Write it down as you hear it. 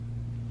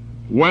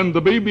When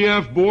the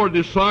BBF board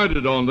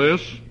decided on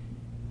this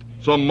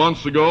some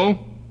months ago,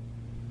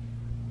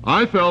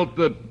 I felt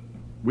that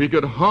we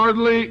could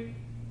hardly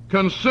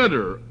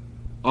consider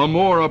a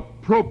more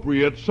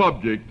appropriate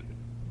subject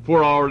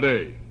for our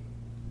day.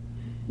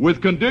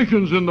 With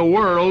conditions in the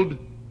world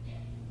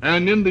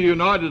and in the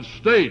United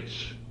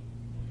States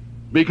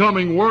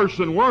becoming worse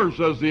and worse,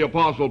 as the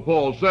Apostle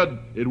Paul said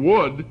it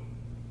would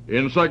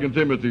in 2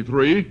 Timothy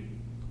 3,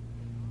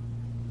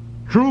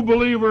 true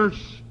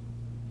believers'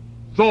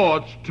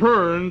 thoughts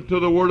turn to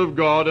the Word of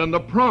God and the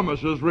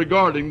promises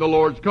regarding the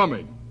Lord's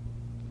coming.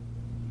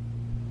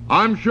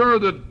 I'm sure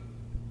that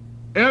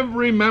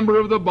every member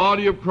of the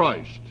body of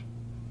Christ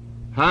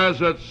has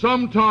at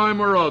some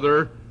time or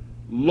other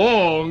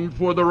longed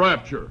for the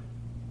rapture.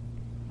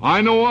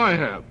 I know I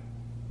have.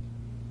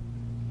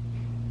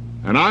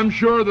 And I'm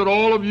sure that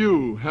all of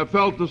you have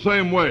felt the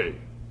same way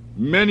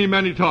many,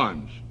 many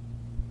times.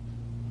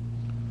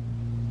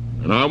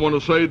 And I want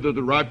to say that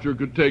the rapture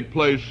could take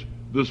place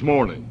this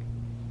morning.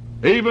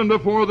 Even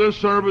before this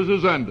service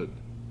is ended,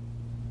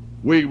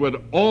 we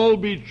would all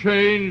be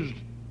changed,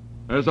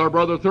 as our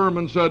brother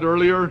Thurman said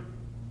earlier,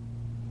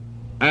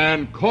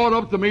 and caught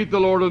up to meet the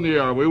Lord in the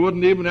air. We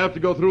wouldn't even have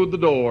to go through the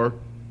door.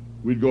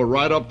 We'd go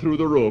right up through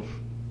the roof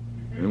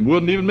and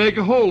wouldn't even make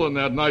a hole in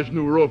that nice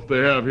new roof they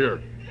have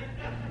here.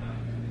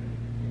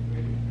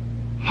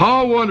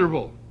 How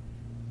wonderful.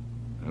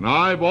 And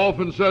I've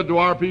often said to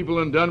our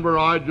people in Denver,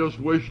 I just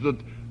wish that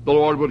the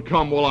Lord would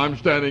come while I'm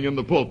standing in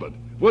the pulpit.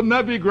 Wouldn't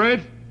that be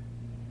great?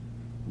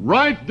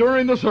 Right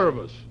during the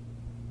service.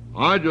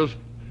 I just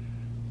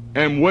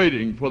am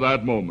waiting for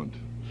that moment.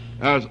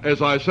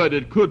 As I said,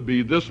 it could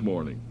be this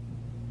morning.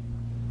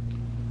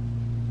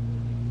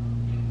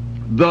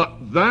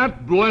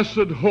 That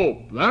blessed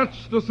hope,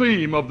 that's the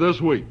theme of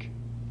this week.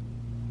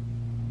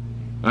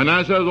 And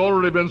as has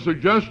already been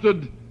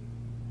suggested,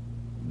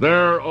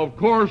 there, of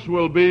course,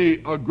 will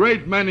be a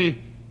great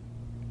many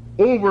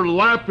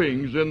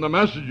overlappings in the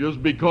messages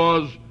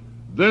because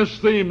this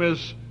theme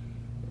is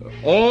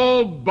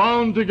all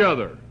bound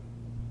together.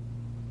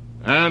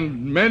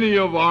 And many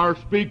of our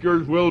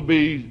speakers will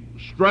be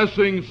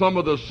stressing some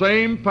of the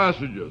same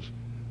passages,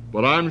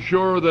 but I'm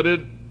sure that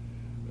it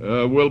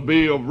will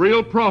be of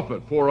real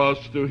profit for us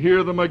to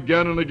hear them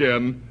again and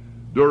again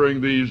during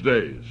these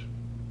days.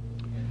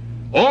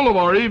 All of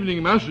our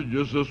evening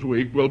messages this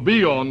week will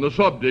be on the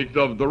subject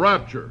of the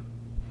rapture,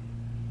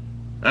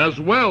 as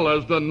well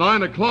as the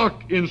 9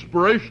 o'clock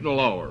inspirational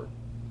hour.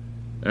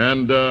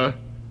 And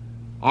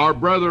our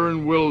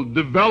brethren will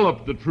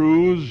develop the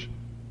truths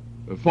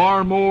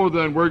far more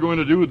than we're going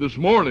to do this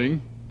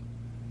morning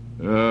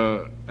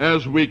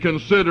as we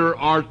consider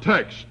our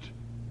text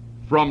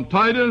from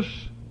Titus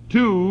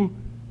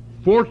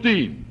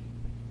 2:14,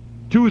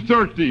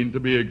 2:13 to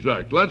be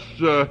exact. Let's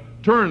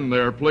turn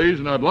there, please,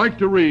 and I'd like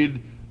to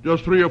read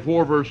just 3 or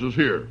 4 verses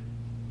here.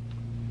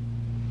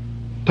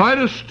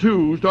 Titus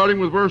 2, starting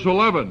with verse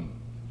 11.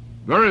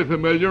 Very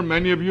familiar.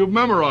 Many of you have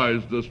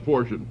memorized this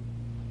portion.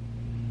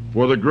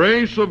 For the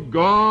grace of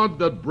God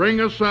that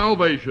bringeth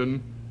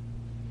salvation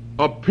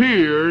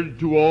appeared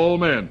to all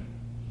men,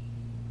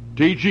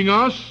 teaching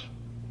us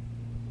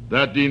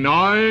that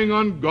denying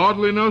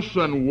ungodliness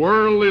and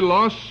worldly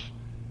lusts,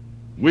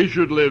 we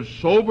should live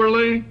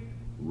soberly,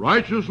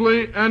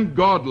 righteously, and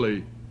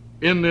godly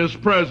in this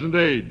present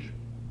age,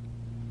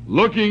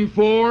 looking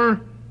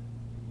for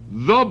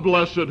the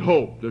blessed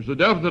hope. There's a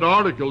definite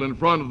article in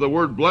front of the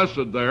word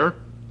blessed there,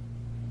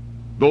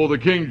 though the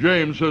King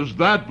James says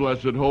that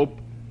blessed hope.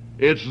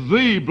 It's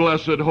the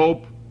blessed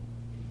hope,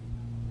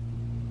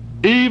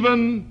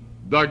 even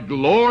the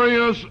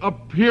glorious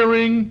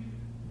appearing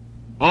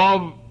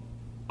of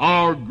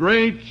our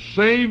great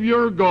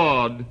Savior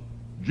God,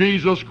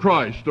 Jesus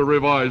Christ, the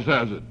Revised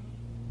has it,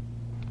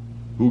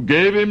 who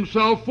gave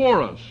himself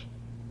for us,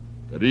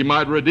 that he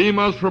might redeem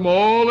us from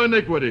all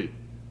iniquity,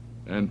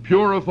 and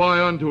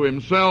purify unto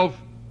himself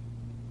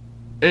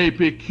a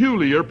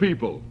peculiar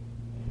people,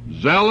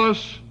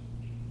 zealous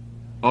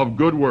of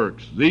good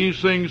works.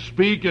 These things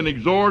speak and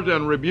exhort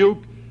and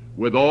rebuke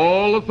with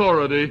all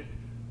authority.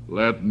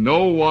 Let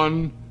no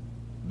one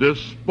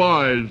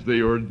despise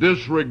thee or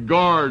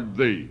disregard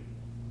thee.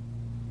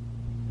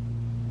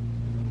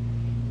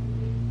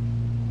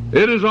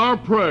 It is our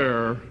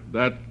prayer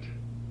that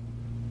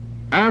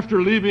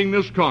after leaving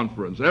this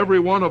conference, every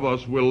one of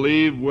us will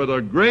leave with a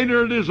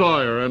greater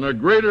desire and a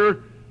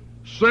greater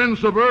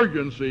sense of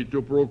urgency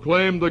to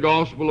proclaim the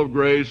gospel of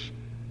grace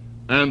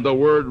and the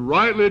word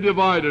rightly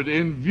divided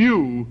in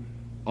view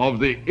of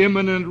the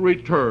imminent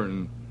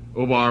return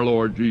of our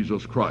Lord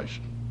Jesus Christ.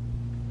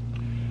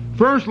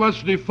 First,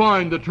 let's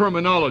define the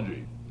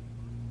terminology.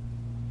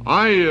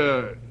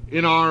 I,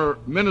 in our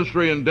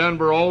ministry in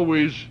Denver,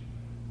 always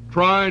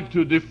try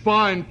to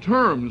define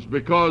terms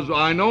because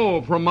I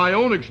know from my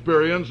own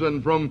experience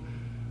and from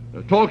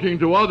talking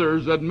to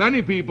others that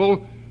many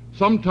people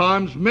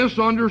sometimes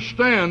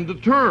misunderstand the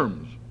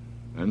terms.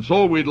 And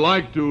so we'd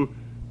like to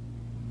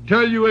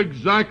tell you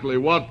exactly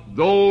what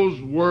those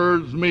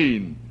words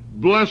mean.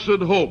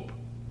 Blessed hope.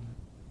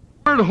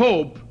 The word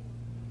hope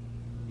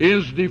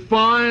is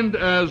defined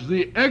as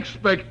the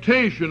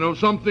expectation of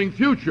something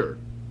future,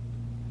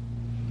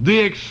 the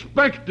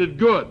expected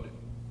good,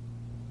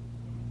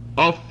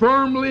 a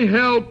firmly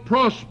held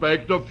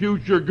prospect of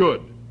future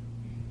good.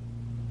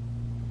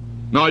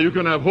 Now, you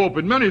can have hope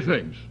in many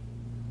things.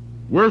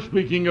 We're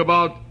speaking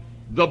about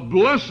the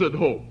blessed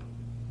hope.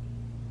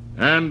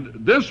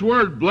 And this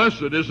word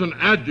blessed is an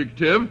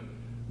adjective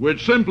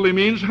which simply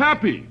means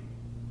happy.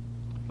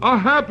 A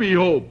happy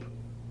hope.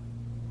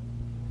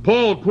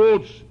 Paul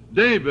quotes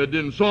David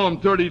in Psalm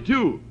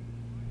 32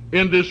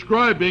 in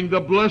describing the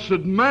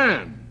blessed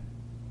man.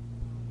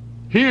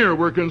 Here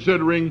we're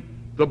considering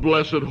the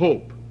blessed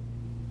hope.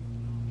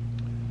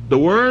 The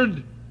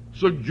word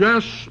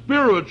suggests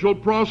spiritual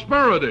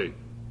prosperity.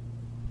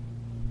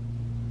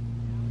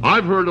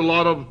 I've heard a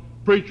lot of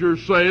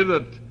preachers say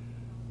that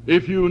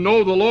if you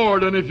know the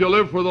Lord and if you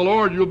live for the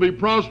Lord, you'll be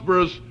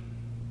prosperous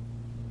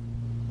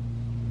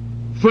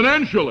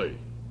financially.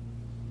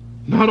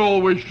 Not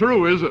always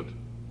true, is it?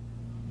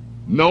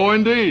 No,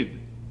 indeed.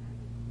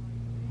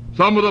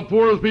 Some of the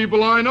poorest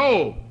people I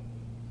know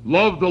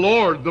love the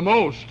Lord the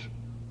most.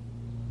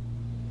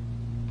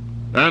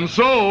 And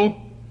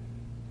so,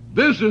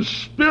 this is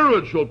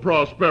spiritual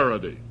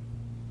prosperity.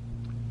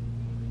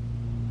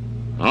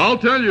 I'll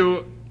tell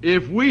you,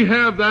 if we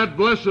have that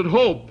blessed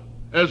hope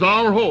as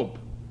our hope,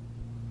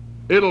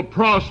 it'll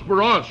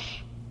prosper us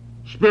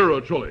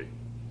spiritually.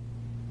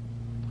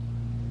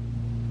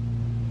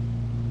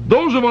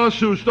 Those of us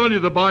who study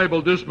the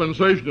Bible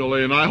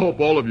dispensationally, and I hope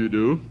all of you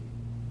do,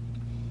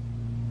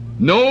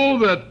 know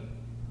that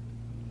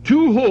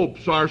two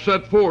hopes are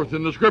set forth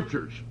in the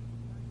Scriptures.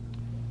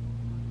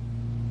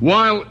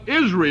 While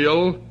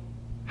Israel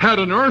had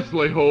an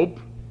earthly hope,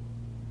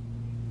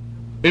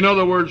 in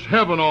other words,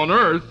 heaven on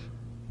earth,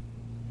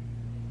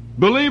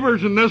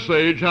 believers in this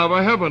age have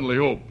a heavenly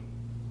hope.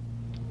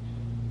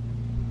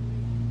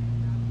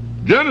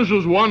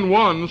 Genesis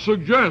 1:1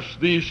 suggests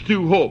these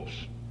two hopes.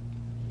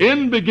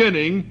 In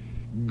beginning,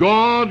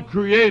 God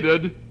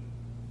created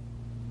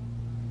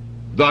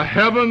the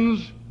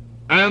heavens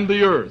and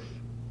the earth.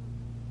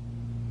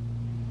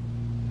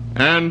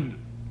 And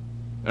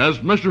as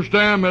Mr.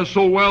 Stamm has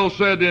so well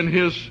said in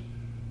his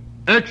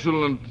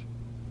excellent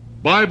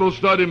Bible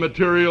study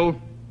material,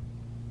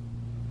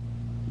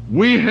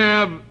 we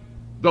have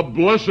the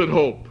blessed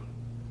hope,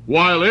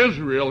 while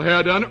Israel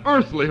had an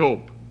earthly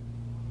hope.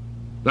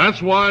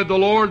 That's why the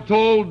Lord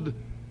told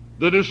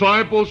the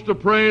disciples to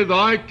pray,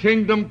 "Thy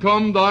kingdom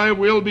come, thy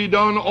will be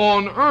done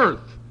on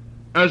earth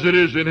as it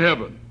is in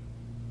heaven."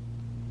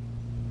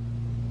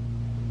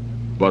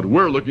 But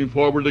we're looking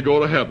forward to go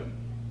to heaven.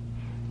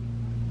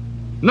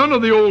 None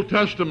of the Old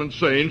Testament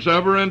saints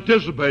ever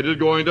anticipated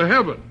going to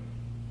heaven.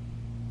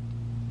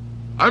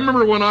 I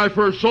remember when I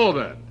first saw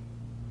that.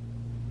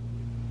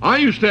 I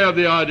used to have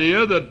the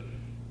idea that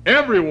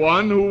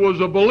everyone who was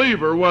a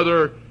believer,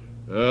 whether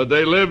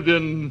they lived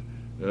in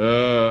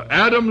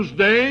Adam's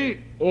day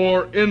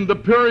or in the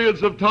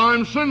periods of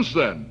time since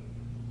then,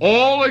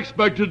 all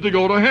expected to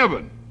go to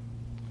heaven.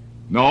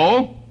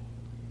 No.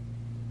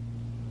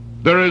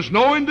 There is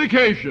no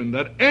indication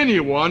that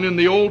anyone in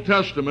the Old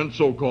Testament,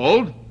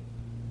 so-called,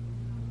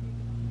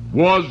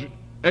 was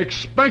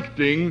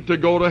expecting to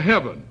go to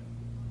heaven.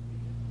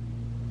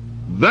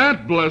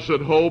 That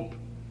blessed hope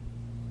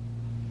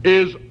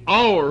is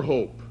our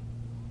hope,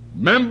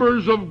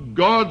 members of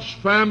God's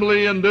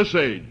family in this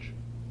age.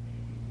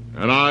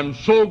 And I'm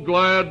so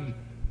glad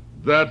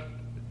that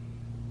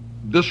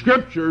the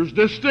Scriptures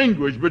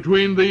distinguish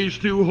between these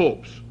two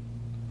hopes.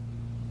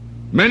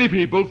 Many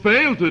people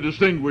fail to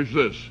distinguish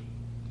this.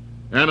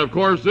 And of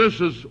course, this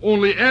is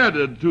only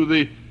added to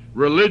the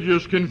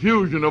religious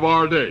confusion of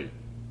our day,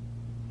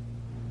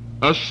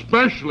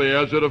 especially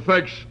as it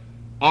affects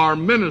our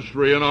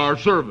ministry and our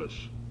service.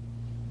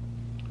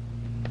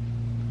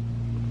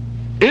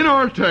 In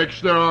our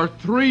text, there are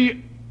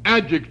three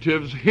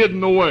adjectives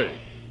hidden away,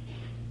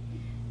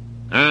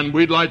 and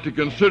we'd like to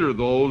consider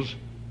those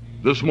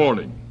this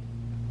morning.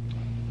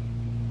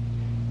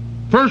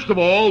 First of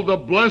all, the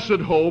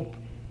blessed hope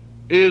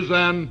is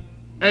an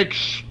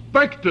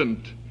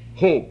expectant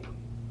hope.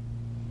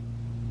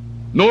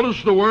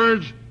 Notice the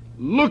words,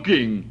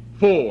 looking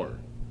for.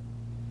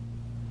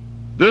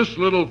 This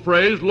little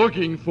phrase,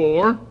 looking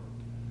for,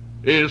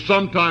 is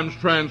sometimes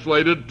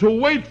translated to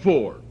wait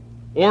for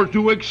or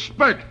to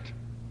expect.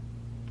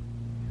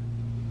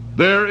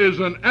 There is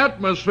an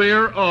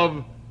atmosphere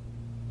of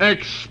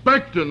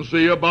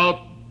expectancy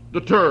about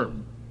the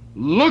term,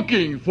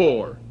 looking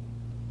for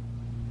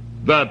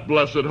that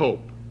blessed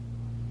hope.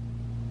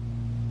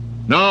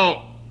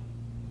 Now,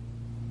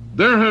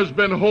 there has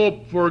been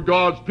hope for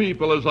God's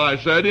people, as I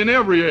said, in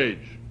every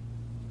age.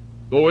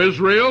 Though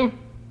Israel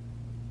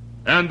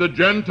and the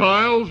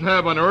Gentiles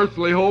have an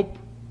earthly hope,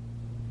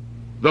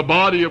 the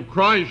body of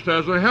Christ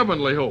has a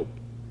heavenly hope.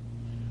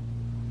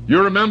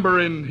 You remember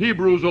in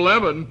Hebrews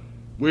 11,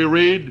 we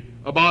read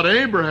about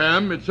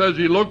Abraham. It says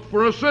he looked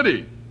for a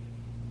city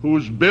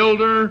whose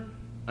builder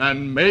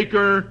and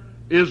maker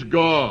is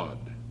God.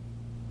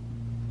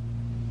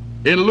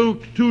 In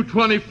Luke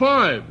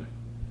 2:25,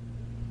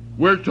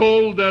 We're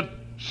told that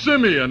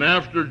Simeon,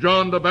 after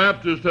John the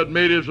Baptist had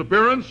made his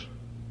appearance,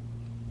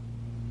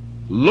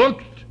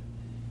 looked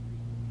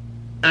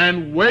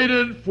and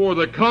waited for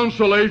the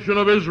consolation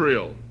of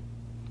Israel,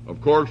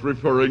 of course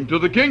referring to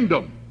the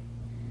kingdom.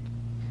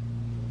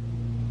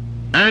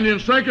 And in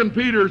 2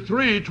 Peter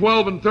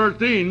 3:12 and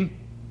 13,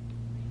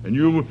 and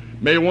you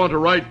may want to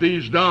write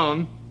these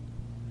down,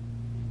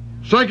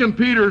 2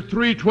 Peter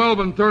 3:12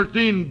 and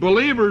 13,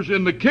 believers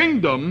in the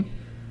kingdom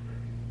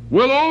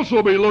will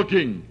also be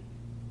looking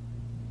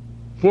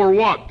for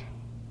what?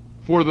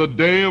 For the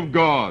day of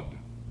God.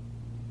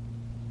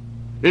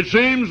 It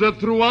seems that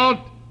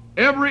throughout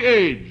every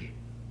age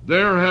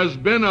there has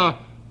been a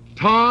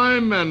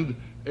time and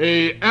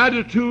an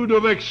attitude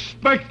of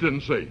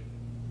expectancy,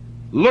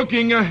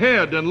 looking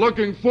ahead and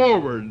looking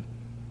forward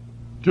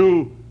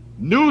to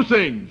new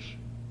things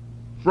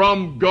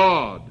from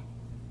God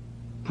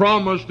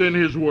promised in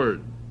His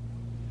Word.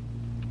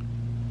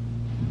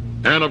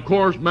 And of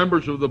course,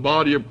 members of the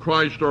body of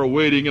Christ are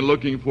waiting and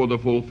looking for the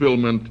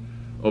fulfillment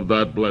of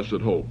that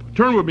blessed hope.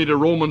 Turn with me to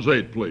Romans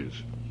 8, please.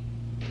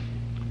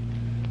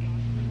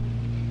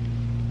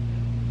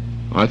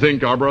 I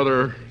think our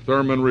brother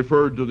Thurman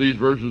referred to these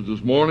verses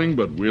this morning,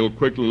 but we'll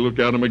quickly look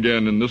at them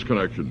again in this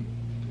connection.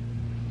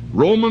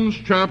 Romans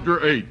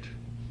chapter 8,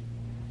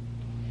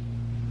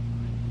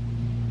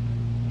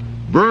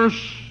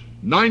 verse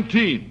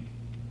 19.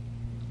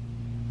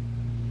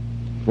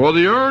 For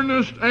the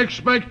earnest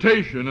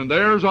expectation, and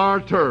there's our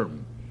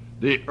term,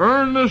 the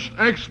earnest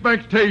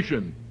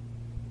expectation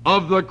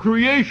of the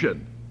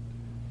creation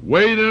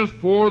waiteth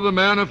for the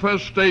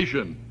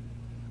manifestation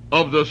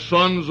of the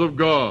sons of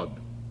God.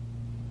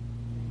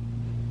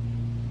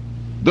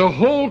 The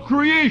whole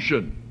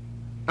creation,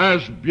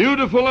 as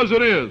beautiful as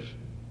it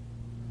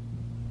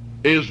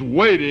is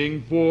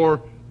waiting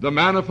for the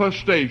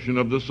manifestation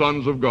of the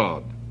sons of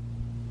God.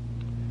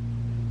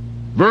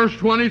 Verse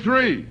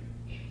 23,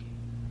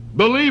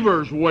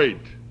 believers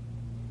wait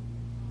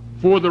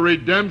for the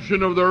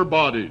redemption of their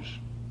bodies.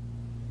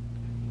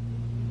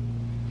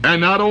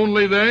 And not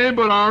only they,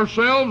 but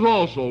ourselves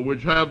also,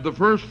 which have the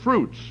first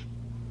fruits.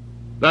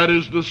 That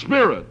is the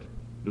Spirit.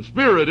 The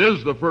Spirit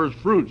is the first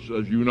fruits,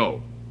 as you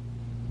know.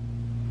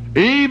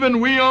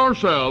 Even we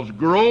ourselves,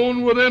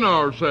 groan within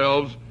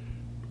ourselves,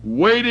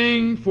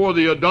 waiting for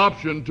the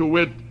adoption, to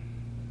wit,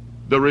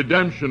 the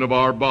redemption of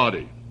our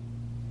body.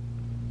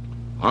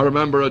 I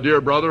remember a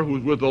dear brother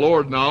who's with the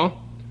Lord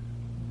now,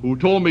 who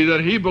told me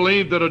that he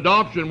believed that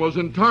adoption was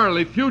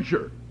entirely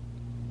future.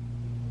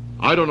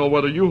 I don't know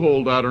whether you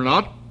hold that or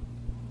not.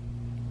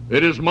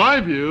 It is my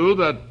view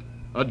that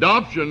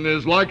adoption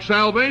is like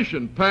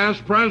salvation,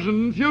 past, present,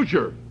 and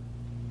future.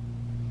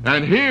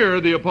 And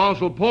here the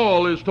Apostle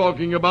Paul is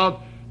talking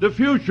about the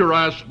future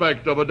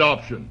aspect of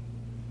adoption.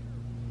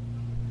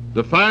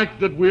 The fact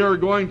that we are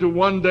going to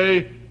one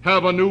day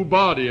have a new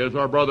body, as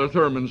our brother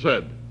Thurman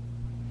said.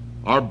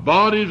 Our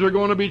bodies are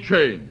going to be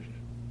changed.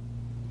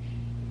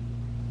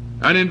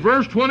 And in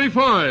verse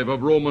 25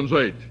 of Romans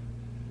 8,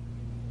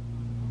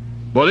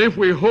 but if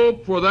we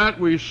hope for that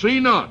we see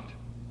not,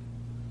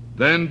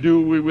 then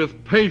do we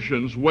with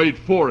patience wait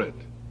for it.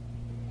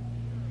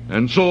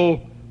 And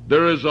so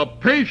there is a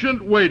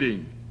patient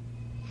waiting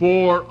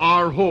for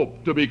our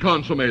hope to be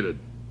consummated.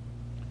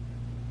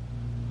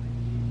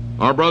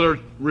 Our brother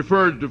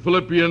referred to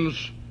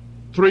Philippians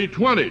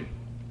 3:20,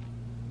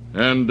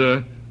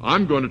 and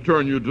I'm going to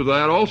turn you to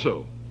that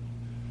also.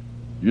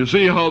 You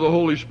see how the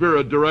Holy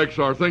Spirit directs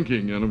our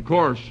thinking, and of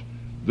course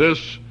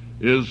this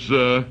is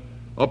a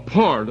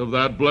part of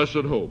that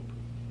blessed hope.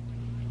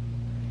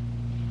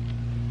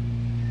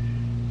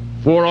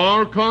 For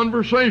our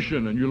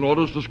conversation, and you'll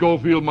notice the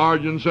Schofield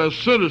margin says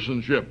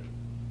citizenship.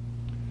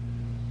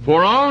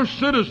 For our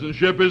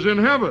citizenship is in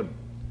heaven,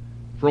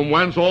 from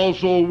whence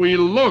also we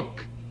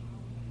look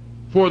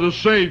for the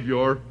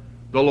Savior,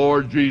 the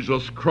Lord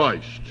Jesus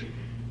Christ.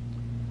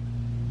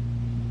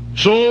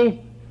 So,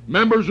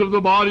 members of the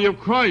body of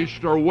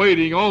Christ are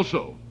waiting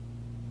also,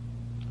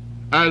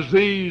 as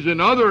these in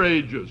other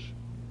ages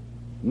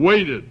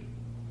waited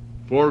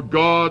for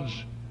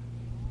God's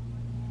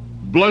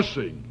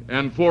blessing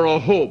and for a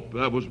hope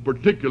that was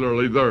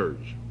particularly theirs.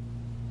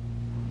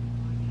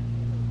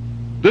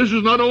 This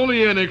is not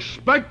only an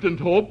expectant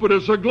hope, but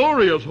it's a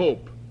glorious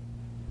hope.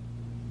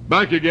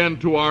 Back again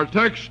to our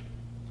text,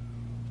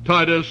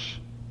 Titus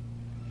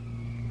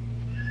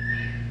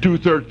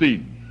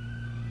 2:13.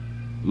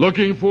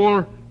 Looking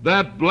for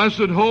that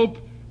blessed hope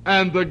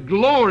and the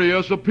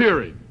glorious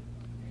appearing.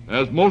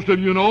 As most of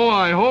you know,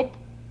 I hope,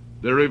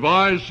 the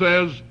Revised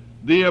says,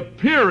 the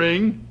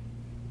appearing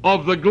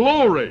of the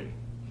glory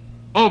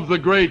of the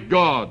great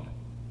God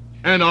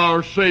and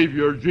our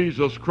Savior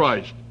Jesus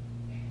Christ,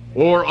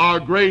 or our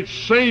great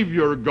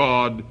Savior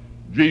God,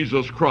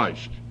 Jesus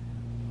Christ.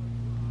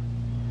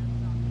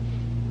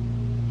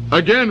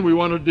 Again, we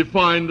want to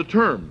define the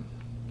term.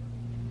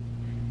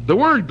 The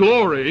word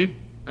glory,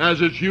 as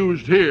it's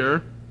used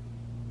here,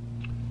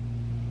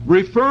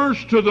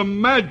 refers to the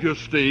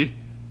majesty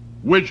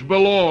which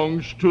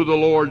belongs to the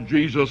Lord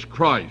Jesus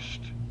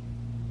Christ.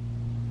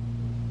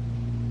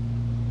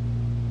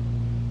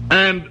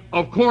 And,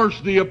 of course,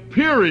 the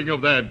appearing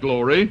of that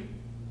glory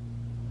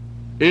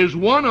is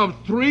one of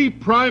three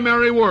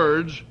primary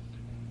words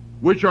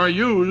which are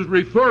used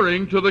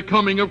referring to the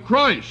coming of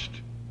Christ.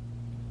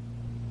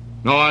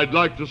 Now, I'd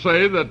like to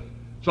say that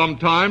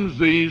sometimes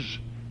these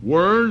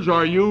words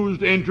are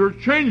used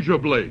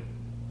interchangeably.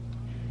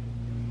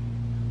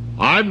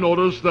 I've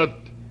noticed that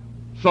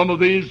some of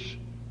these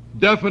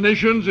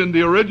definitions in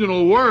the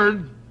original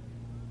word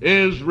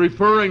is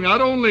referring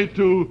not only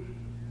to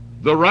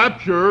the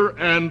rapture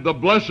and the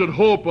blessed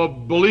hope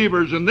of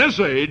believers in this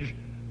age,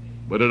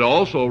 but it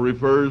also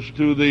refers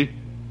to the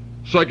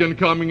second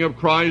coming of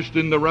Christ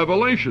in the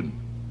Revelation.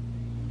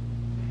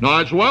 Now,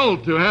 it's well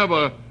to have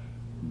a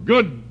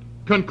good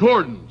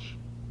concordance.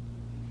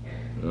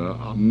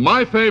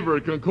 My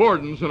favorite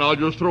concordance, and I'll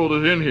just throw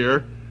this in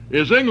here,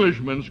 is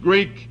Englishman's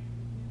Greek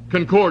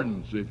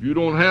Concordance. If you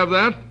don't have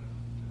that,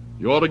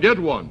 you ought to get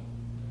one.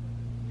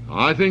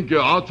 I think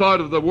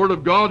outside of the Word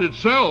of God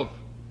itself,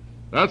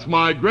 that's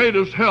my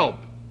greatest help.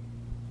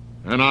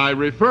 And I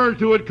refer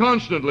to it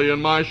constantly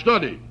in my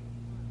study.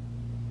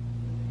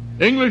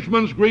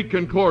 Englishman's Greek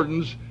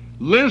Concordance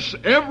lists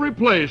every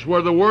place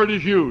where the word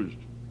is used.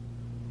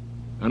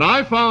 And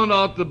I found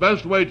out the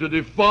best way to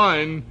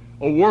define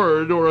a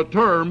word or a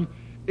term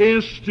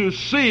is to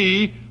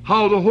see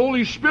how the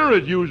Holy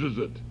Spirit uses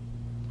it.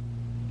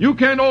 You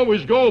can't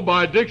always go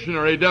by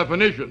dictionary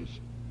definitions,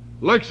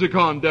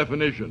 lexicon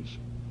definitions.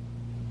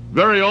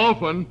 Very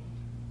often,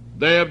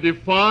 they have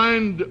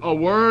defined a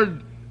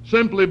word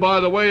simply by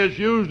the way it's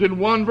used in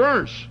one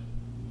verse.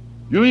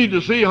 You need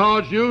to see how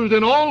it's used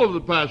in all of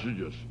the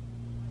passages.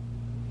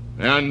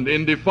 And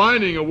in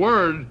defining a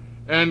word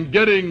and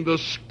getting the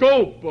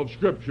scope of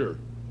Scripture,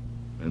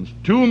 and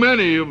too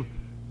many of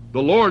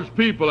the Lord's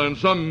people and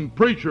some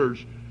preachers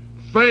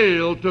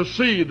fail to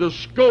see the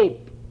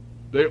scope,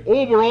 the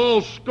overall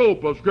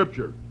scope of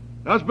Scripture.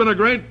 That's been a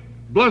great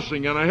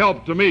blessing and a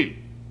help to me,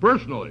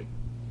 personally.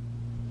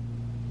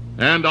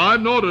 And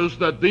I've noticed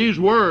that these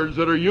words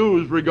that are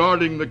used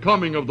regarding the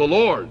coming of the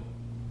Lord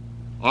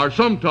are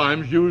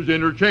sometimes used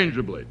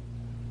interchangeably.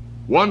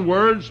 One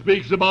word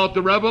speaks about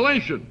the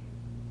revelation.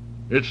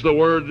 It's the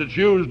word that's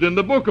used in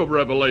the book of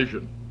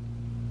Revelation.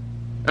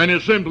 And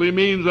it simply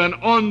means an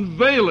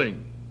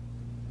unveiling,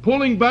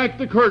 pulling back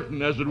the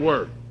curtain, as it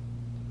were,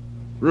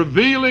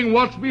 revealing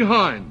what's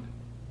behind.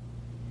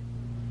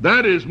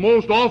 That is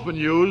most often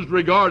used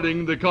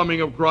regarding the coming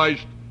of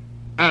Christ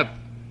at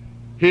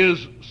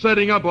his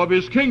setting up of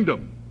his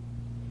kingdom.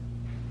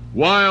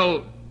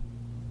 While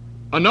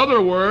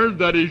another word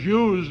that is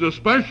used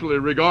especially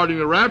regarding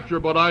the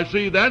rapture, but I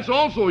see that's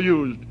also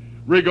used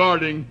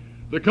regarding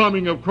the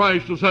coming of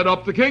Christ to set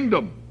up the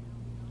kingdom.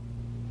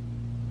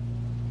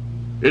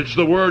 It's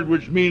the word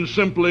which means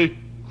simply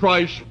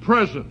Christ's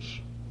presence.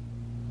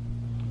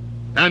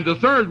 And the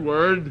third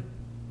word,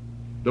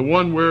 the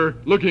one we're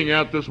looking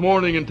at this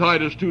morning in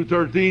Titus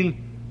 2:13,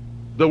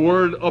 the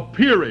word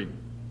appearing.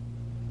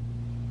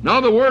 Now,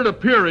 the word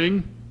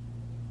appearing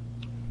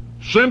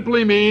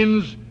simply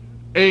means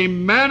a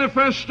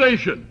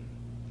manifestation.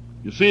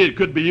 You see, it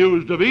could be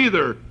used of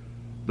either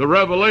the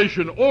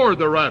revelation or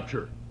the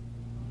rapture.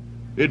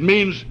 It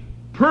means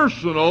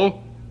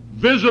personal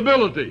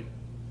visibility.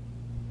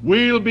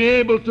 We'll be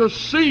able to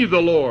see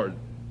the Lord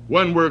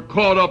when we're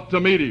caught up to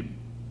meet him.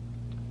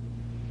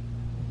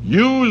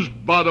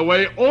 Used, by the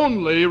way,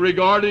 only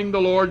regarding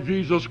the Lord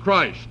Jesus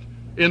Christ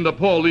in the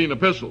Pauline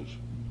epistles,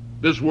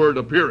 this word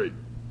appearing.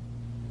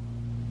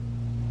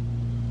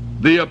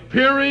 The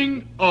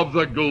appearing of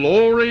the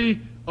glory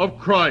of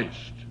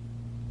Christ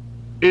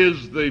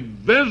is the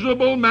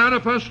visible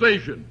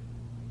manifestation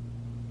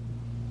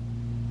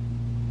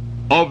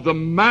of the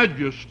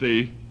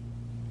majesty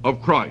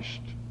of Christ.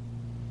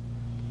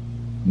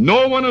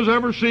 No one has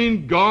ever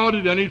seen God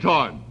at any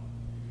time.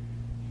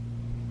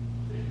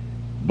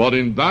 But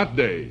in that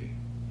day,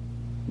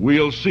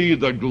 we'll see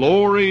the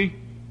glory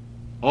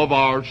of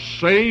our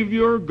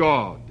Savior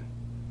God,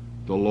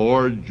 the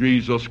Lord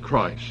Jesus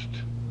Christ.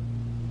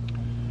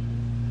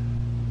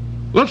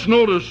 Let's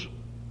notice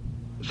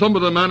some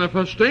of the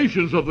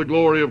manifestations of the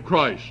glory of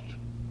Christ.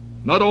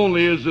 Not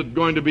only is it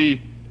going to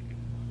be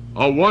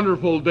a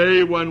wonderful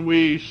day when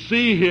we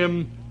see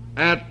him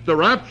at the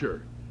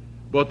rapture,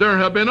 but there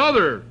have been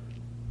other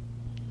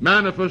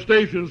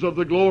manifestations of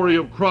the glory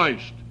of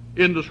Christ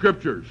in the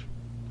Scriptures.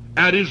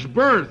 At his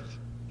birth,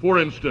 for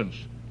instance,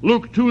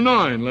 Luke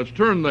 2:9, let's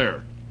turn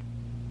there.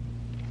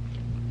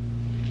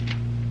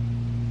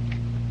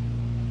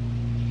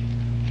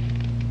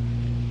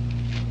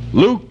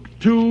 Luke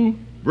 2,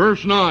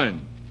 verse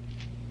 9,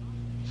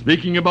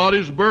 speaking about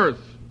his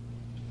birth.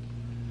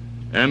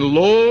 And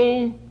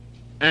lo,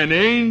 an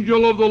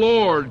angel of the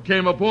Lord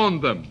came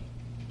upon them,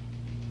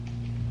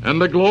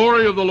 and the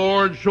glory of the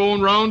Lord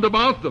shone round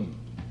about them,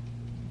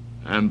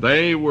 and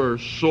they were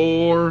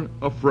sore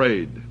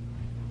afraid.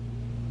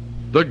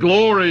 The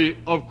glory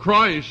of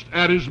Christ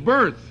at his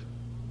birth.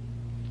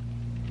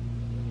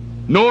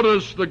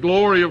 Notice the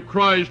glory of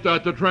Christ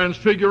at the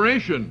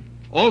transfiguration,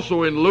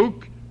 also in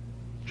Luke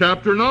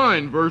chapter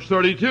 9, verse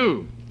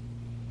 32.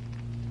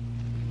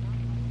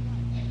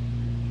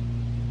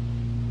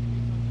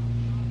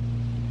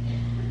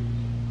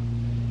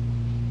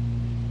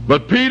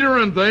 But Peter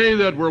and they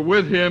that were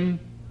with him,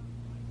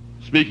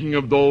 speaking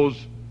of those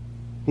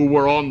who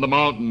were on the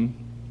mountain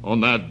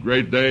on that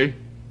great day,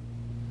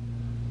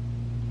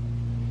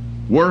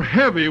 were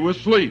heavy with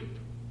sleep.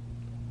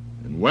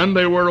 And when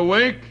they were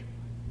awake,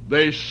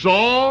 they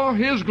saw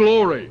his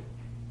glory,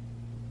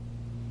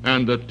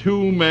 and the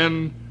two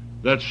men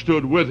that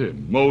stood with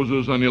him,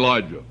 Moses and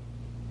Elijah.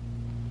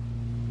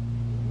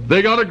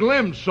 They got a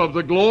glimpse of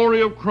the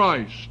glory of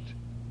Christ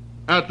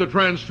at the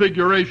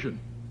Transfiguration.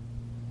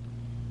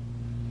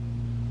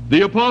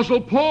 The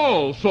Apostle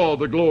Paul saw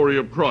the glory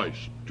of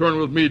Christ. Turn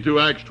with me to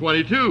Acts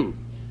 22.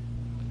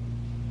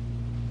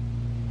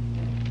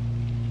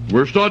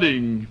 We're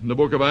studying the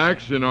book of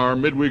Acts in our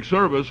midweek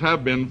service,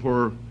 have been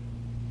for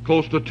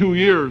close to 2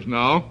 years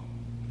now.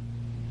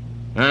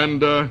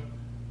 And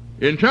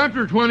in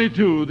chapter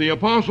 22, the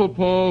Apostle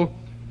Paul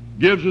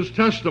gives his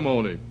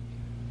testimony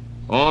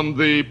on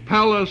the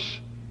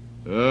palace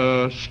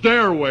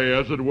stairway,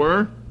 as it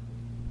were,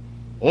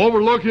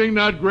 overlooking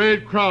that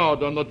great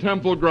crowd on the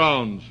temple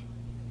grounds.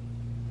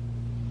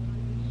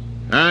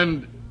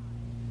 And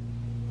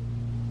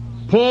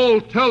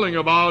Paul telling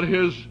about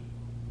his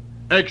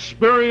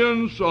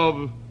experience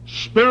of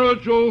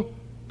spiritual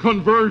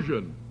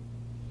conversion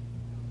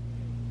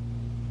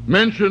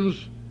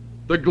mentions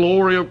the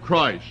glory of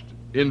Christ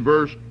in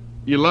verse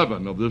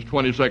 11 of this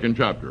 22nd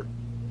chapter.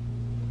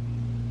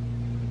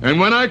 And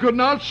when I could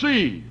not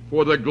see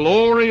for the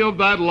glory of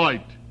that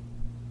light,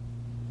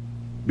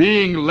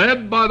 being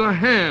led by the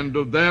hand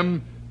of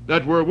them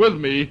that were with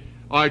me,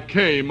 I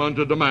came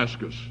unto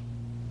Damascus.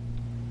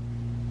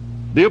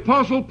 The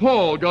Apostle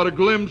Paul got a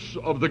glimpse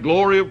of the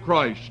glory of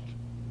Christ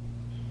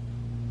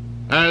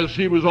as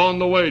he was on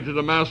the way to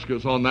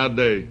Damascus on that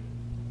day.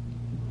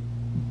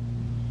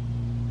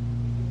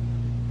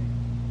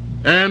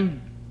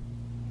 And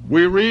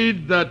we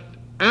read that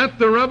at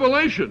the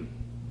revelation,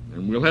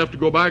 and we'll have to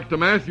go back to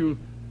Matthew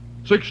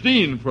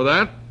 16 for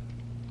that.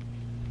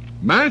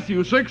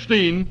 Matthew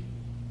 16,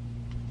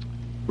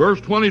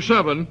 verse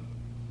 27,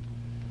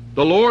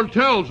 the Lord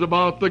tells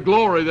about the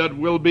glory that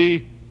will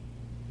be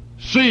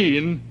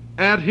seen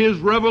at his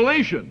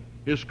revelation,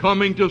 his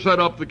coming to set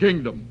up the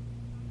kingdom.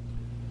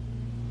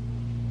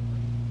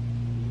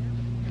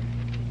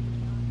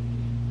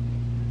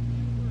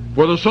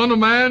 For the Son of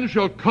Man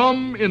shall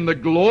come in the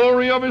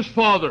glory of his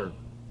Father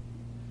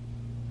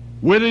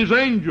with his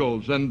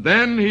angels, and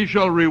then he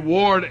shall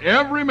reward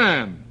every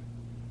man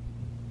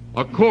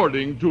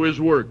according to his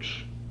works.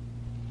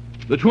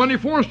 The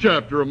 24th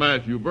chapter of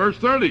Matthew, verse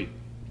 30.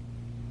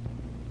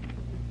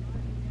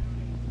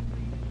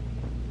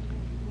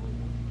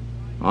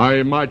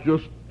 I might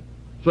just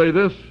say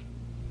this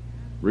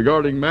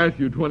regarding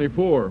Matthew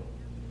 24.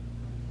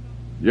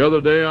 The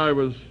other day I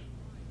was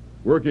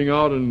working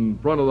out in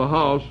front of the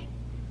house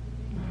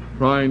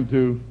trying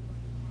to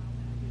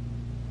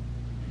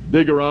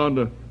dig around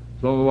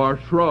some of our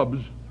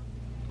shrubs,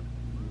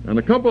 and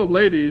a couple of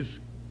ladies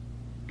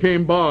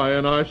came by,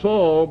 and I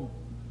saw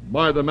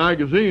by the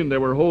magazine they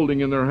were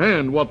holding in their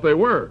hand what they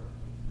were.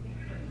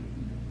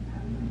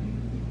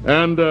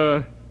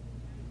 And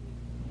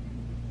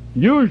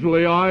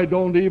usually I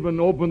don't even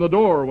open the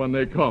door when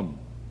they come.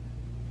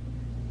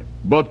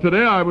 But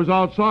today I was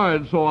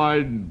outside, so I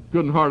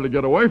couldn't hardly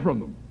get away from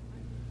them.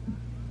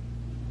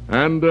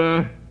 And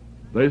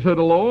they said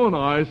hello, and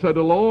I said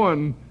hello,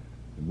 and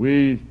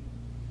we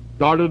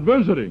started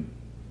visiting.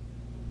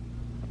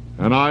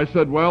 And I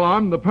said, well,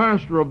 I'm the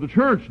pastor of the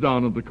church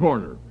down at the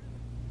corner.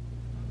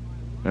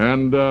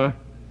 And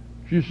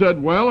she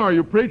said, well, are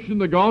you preaching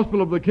the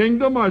gospel of the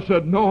kingdom? I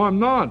said, no, I'm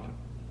not.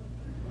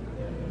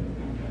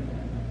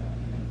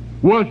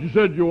 Well, she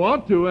said, you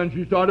ought to, and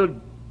she started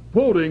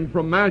quoting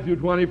from Matthew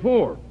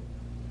 24.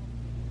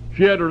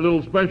 She had her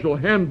little special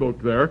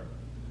handbook there,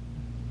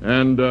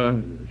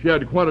 and she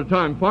had quite a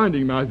time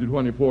finding Matthew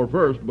 24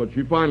 first, but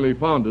she finally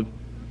found it.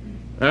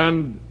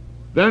 And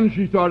then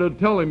she started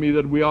telling me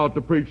that we ought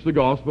to preach the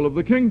gospel of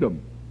the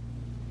kingdom.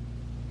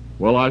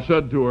 Well, I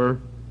said to her,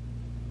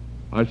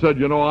 I said,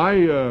 you know,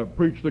 I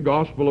preach the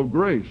gospel of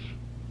grace.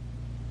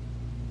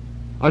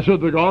 I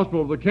said, the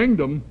gospel of the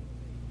kingdom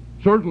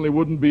certainly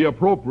wouldn't be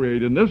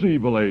appropriate in this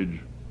evil age.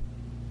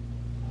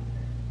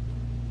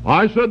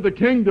 I said, the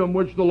kingdom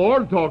which the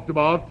Lord talked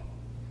about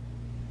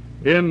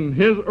in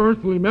his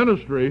earthly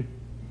ministry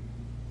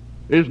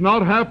is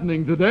not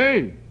happening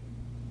today.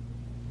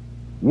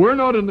 We're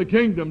not in the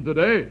kingdom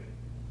today.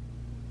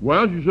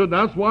 Well, she said,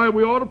 that's why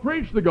we ought to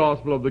preach the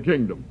gospel of the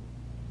kingdom.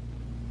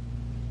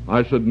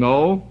 I said,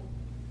 no.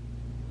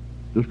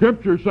 The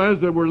Scripture says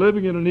that we're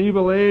living in an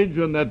evil age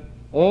and that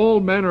all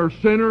men are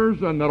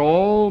sinners and that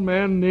all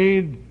men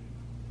need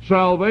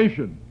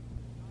salvation.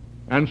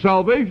 And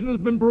salvation has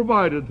been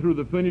provided through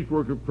the finished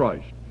work of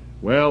Christ.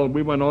 Well,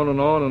 we went on,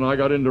 and I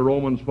got into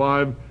Romans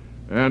 5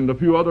 and a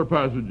few other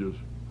passages.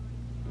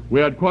 We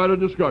had quite a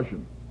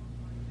discussion.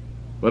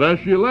 But as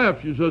she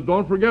left, she says,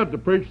 don't forget to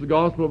preach the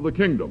gospel of the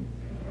kingdom.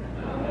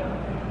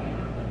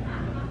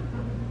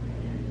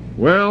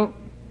 Well,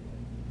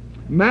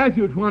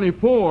 Matthew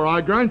 24,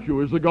 I grant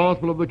you, is the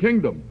gospel of the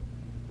kingdom.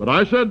 But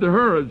I said to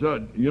her,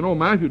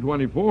 Matthew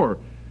 24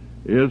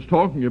 is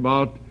talking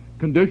about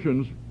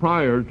conditions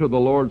prior to the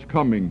Lord's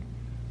coming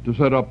to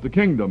set up the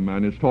kingdom,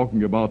 and it's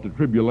talking about the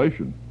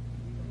tribulation.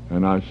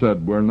 And I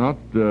said, we're not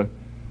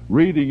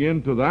reading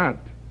into that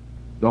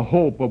the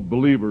hope of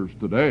believers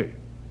today.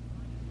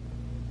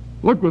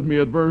 Look with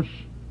me at verse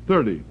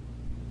 30.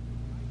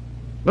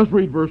 Let's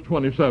read verse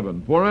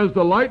 27. For as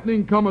the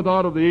lightning cometh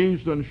out of the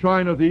east, and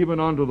shineth even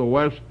unto the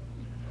west,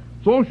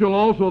 so shall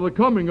also the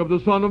coming of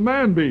the Son of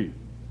Man be.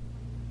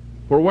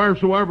 For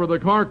wheresoever the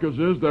carcass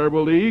is, there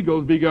will the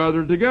eagles be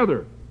gathered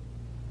together.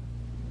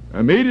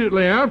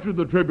 Immediately after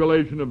the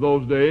tribulation of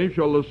those days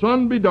shall the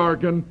sun be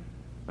darkened,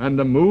 and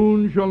the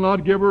moon shall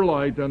not give her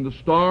light, and the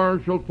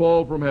stars shall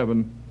fall from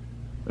heaven,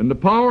 and the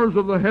powers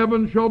of the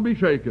heaven shall be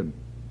shaken.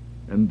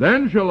 And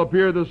then shall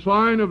appear the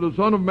sign of the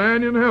Son of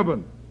Man in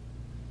heaven.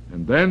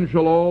 And then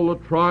shall all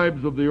the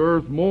tribes of the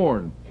earth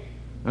mourn,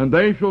 and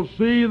they shall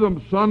see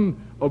the Son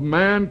of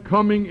Man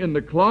coming in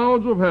the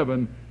clouds of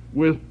heaven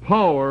with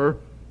power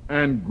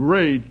and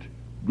great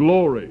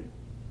glory.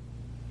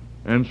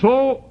 And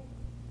so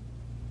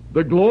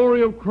the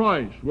glory of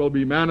Christ will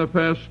be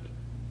manifest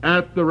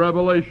at the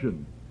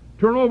revelation.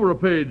 Turn over a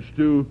page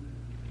to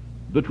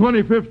the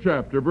 25th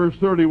chapter, verse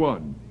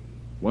 31.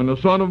 When the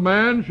Son of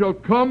Man shall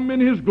come in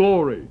his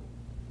glory,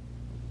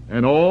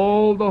 and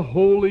all the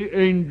holy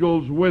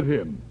angels with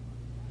him,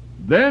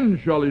 then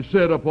shall he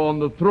sit upon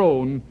the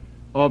throne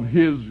of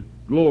his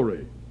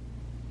glory.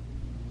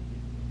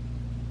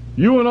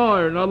 You and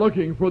I are not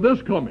looking for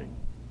this coming.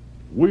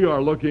 We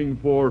are looking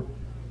for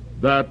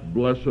that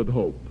blessed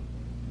hope.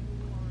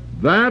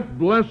 That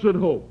blessed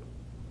hope,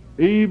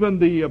 even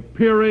the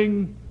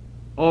appearing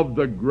of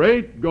the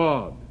great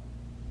God,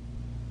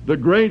 the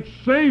great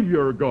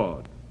Savior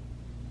God,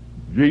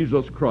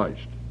 Jesus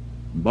Christ.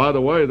 By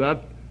the way,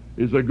 that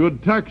is a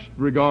good text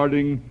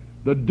regarding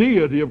the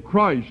deity of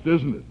Christ,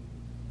 isn't it?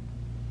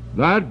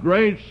 That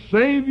great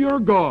Savior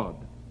God,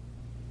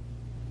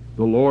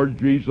 the Lord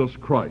Jesus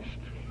Christ.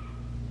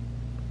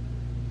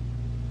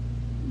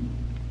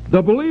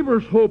 The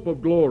believer's hope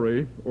of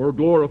glory, or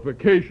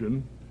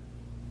glorification,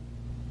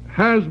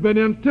 has been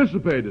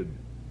anticipated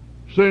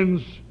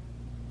since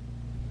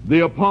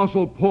the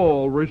Apostle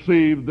Paul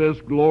received this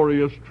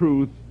glorious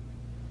truth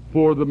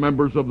for the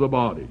members of the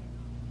body.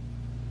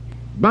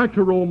 Back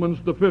to Romans,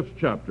 the 5th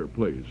chapter,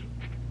 please.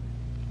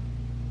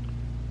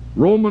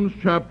 Romans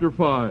chapter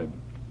 5.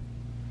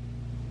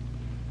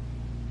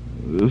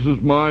 This is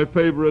my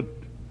favorite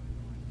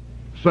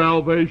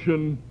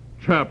salvation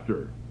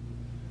chapter.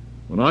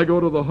 When I go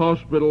to the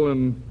hospital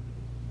and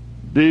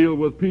deal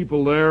with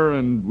people there,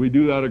 and we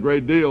do that a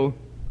great deal,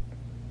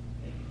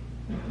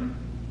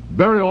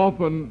 very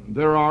often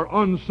there are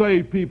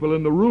unsaved people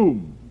in the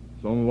room.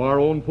 Some of our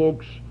own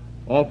folks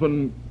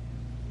often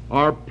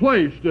are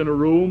placed in a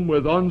room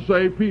with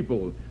unsaved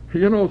people.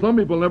 You know, some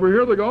people never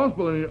hear the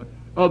gospel any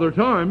other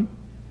time.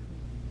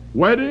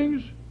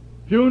 Weddings,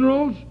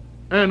 funerals,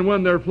 and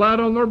when they're flat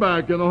on their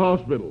back in the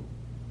hospital.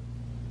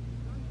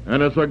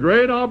 And it's a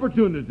great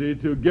opportunity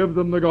to give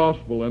them the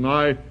gospel, and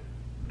I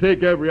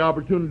take every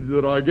opportunity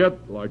that I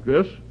get like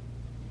this.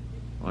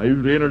 I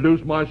usually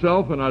introduce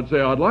myself, and I'd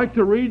say, I'd like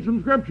to read some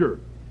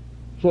scripture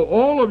so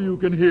all of you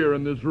can hear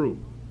in this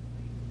room.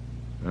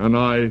 And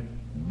I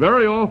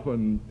very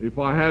often, if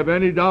I have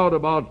any doubt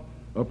about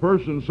a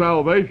person's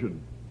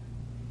salvation,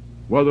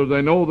 whether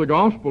they know the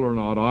gospel or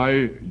not,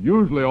 I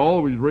usually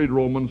always read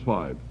Romans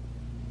 5.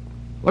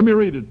 Let me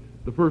read it,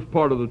 the first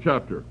part of the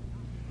chapter.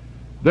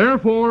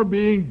 Therefore,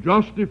 being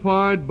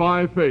justified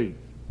by faith,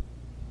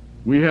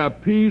 we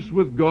have peace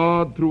with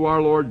God through our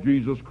Lord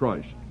Jesus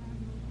Christ,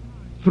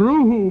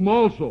 through whom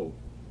also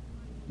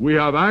we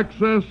have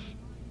access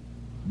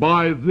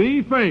by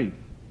the faith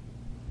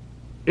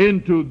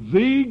into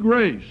the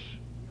grace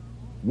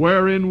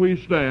wherein we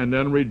stand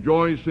and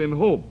rejoice in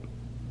hope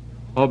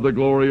of the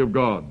glory of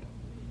God.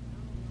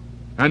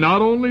 And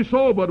not only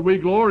so, but we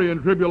glory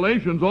in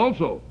tribulations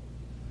also.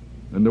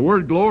 And the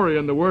word glory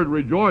and the word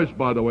rejoice,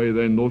 by the way,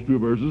 then, those two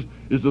verses,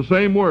 is the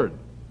same word.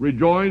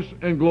 Rejoice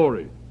and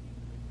glory.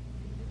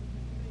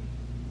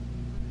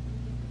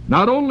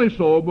 Not only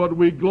so, but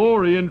we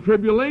glory in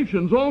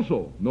tribulations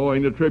also,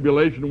 knowing that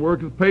tribulation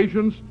worketh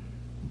patience,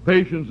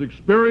 patience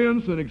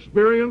experience, and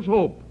experience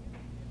hope.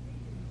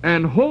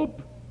 And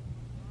hope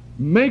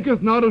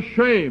maketh not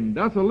ashamed.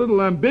 That's a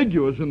little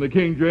ambiguous in the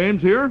King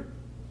James here.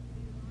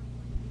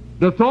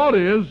 The thought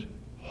is,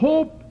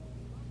 hope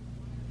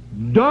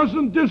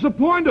doesn't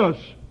disappoint us.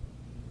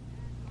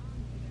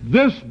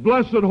 This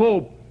blessed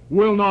hope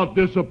will not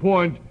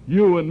disappoint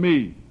you and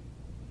me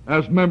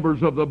as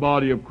members of the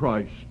body of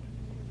Christ.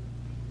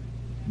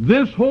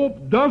 This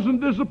hope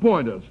doesn't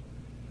disappoint us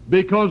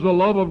because the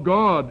love of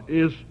God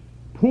is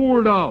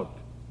poured out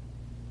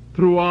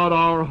throughout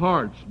our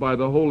hearts by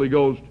the Holy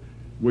Ghost,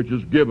 which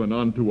is given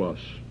unto us.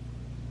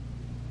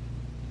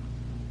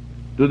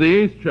 To the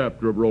 8th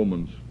chapter of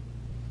Romans.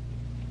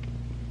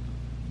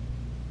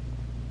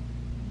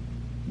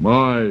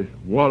 My,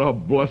 what a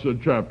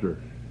blessed chapter.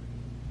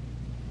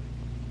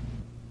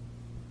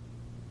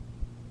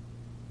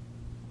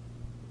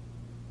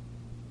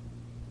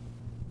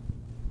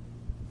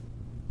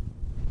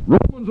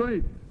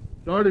 Romans 8,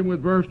 starting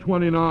with verse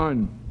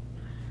 29.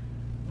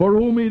 For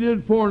whom he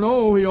did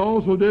foreknow, he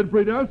also did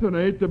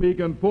predestinate to be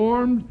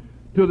conformed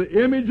to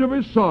the image of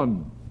his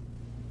Son,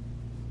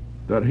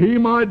 that he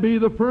might be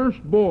the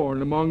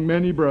firstborn among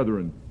many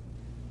brethren.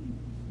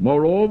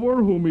 Moreover,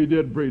 whom he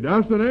did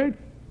predestinate,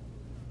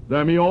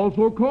 them he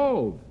also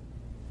called.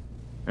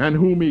 And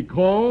whom he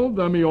called,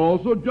 them he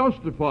also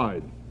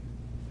justified.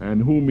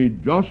 And whom he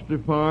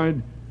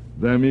justified,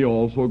 them he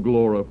also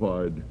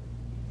glorified.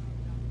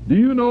 Do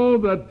you know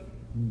that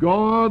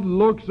God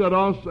looks at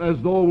us as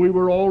though we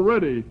were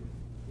already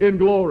in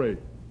glory?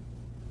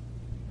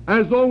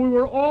 As though we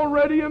were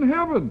already in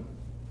heaven.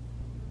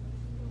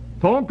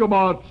 Talk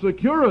about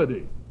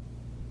security.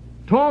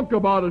 Talk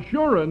about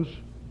assurance.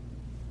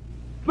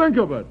 Think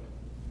of it,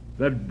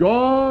 that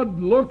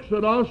God looks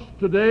at us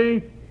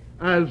today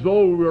as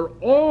though we were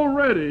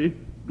already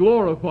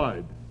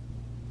glorified.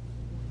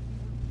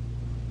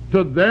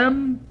 To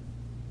them,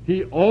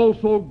 he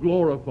also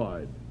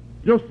glorified.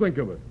 Just think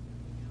of it.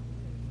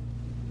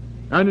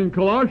 And in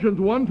Colossians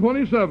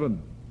 1:27,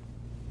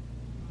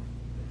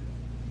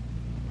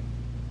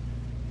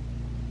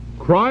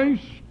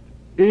 Christ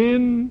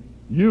in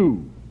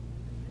you,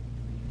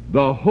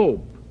 the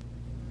hope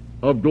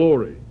of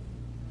glory.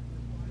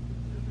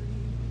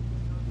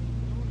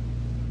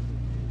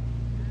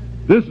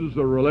 This is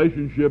a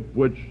relationship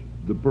which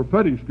the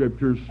prophetic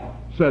scriptures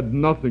said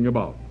nothing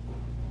about.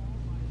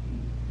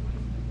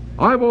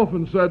 I've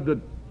often said that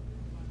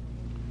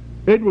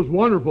it was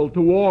wonderful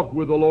to walk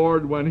with the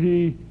Lord when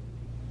he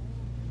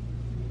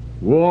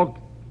walked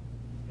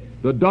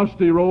the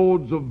dusty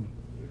roads of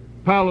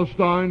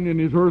Palestine in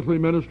his earthly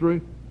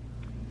ministry.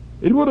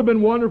 It would have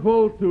been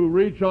wonderful to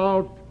reach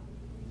out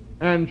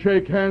and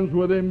shake hands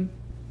with him,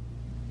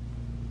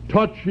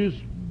 touch his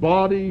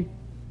body,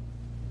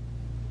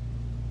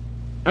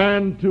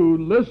 and to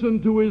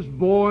listen to his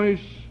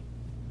voice,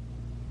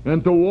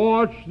 and to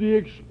watch the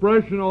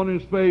expression on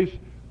his face.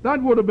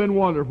 That would have been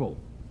wonderful.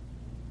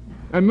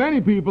 And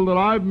many people that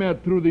I've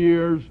met through the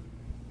years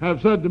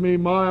have said to me,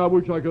 I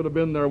wish I could have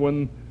been there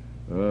when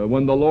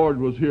the Lord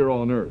was here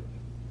on earth.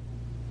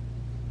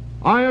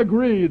 I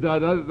agree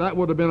that that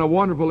would have been a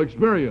wonderful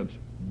experience.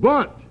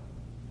 But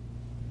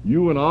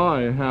you and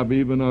I have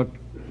even a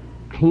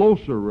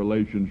closer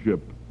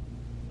relationship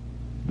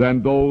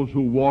than those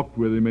who walked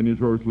with him in his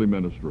earthly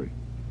ministry.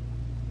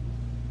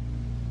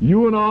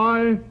 You and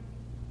I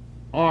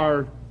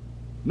are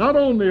not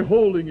only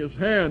holding his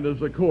hand, as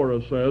the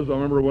chorus says. I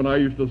remember when I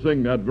used to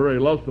sing that very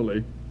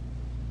lustily.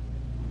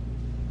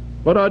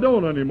 But I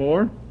don't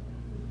anymore,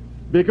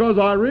 because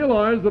I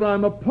realize that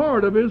I'm a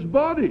part of his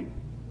body.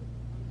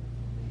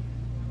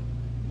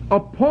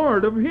 A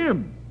part of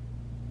him.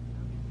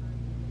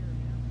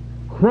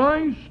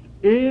 Christ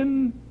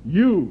in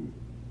you,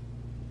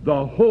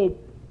 the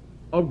hope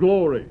of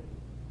glory.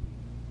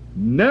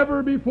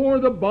 Never before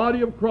the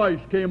body of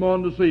Christ came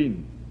on the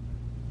scene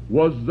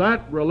was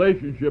that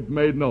relationship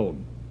made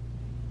known.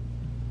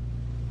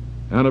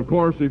 And of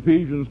course,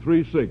 Ephesians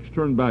 3:6.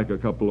 Turn back a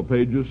couple of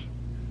pages.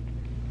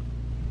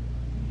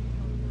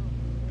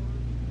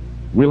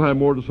 We'll have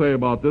more to say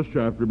about this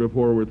chapter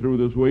before we're through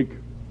this week.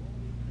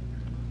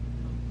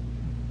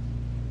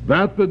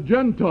 That the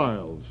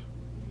Gentiles,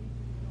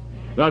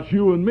 that's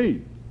you and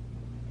me,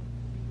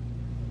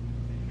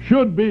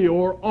 should be,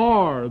 or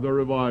are, the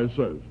Revised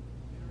says,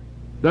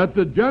 that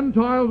the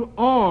Gentiles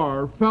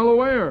are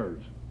fellow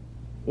heirs,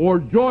 or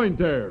joint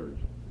heirs,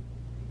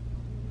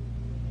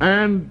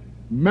 and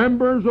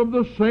members of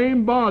the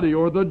same body,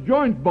 or the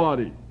joint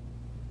body,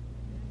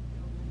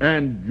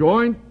 and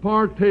joint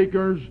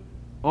partakers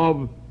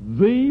of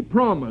the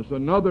promise.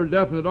 Another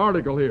definite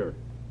article here.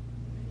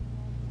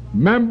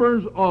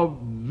 Members of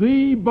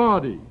the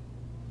body,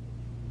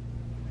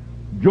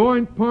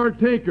 joint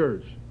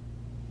partakers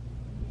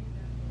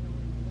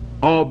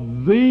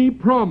of the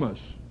promise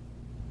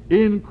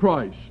in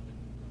Christ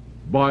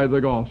by the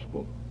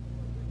gospel.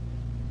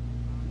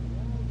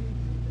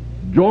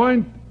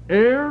 Joint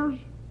heirs,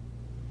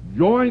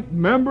 joint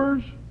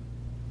members,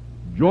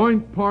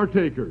 joint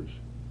partakers.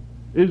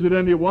 Is it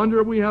any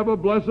wonder we have a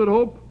blessed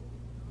hope?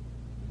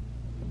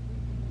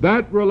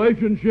 That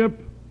relationship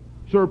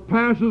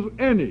surpasses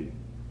any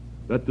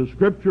that the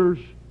Scriptures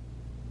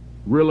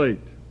relate.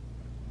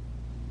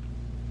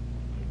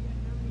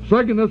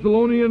 2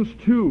 Thessalonians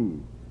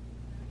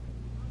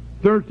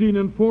 2:13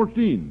 and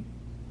 14.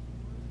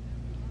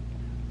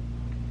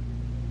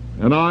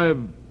 And I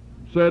have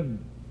said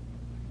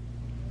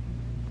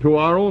to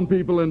our own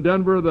people in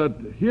Denver that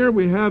here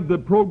we have the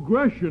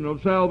progression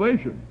of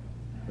salvation.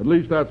 At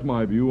least that's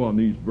my view on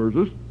these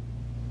verses.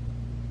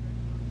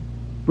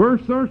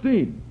 Verse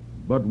 13.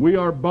 But we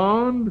are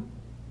bound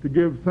to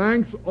give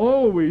thanks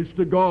always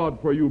to God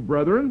for you,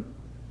 brethren,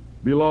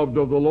 beloved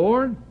of the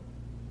Lord,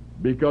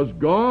 because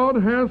God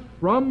hath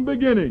from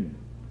beginning,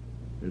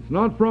 it's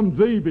not from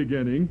the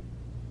beginning,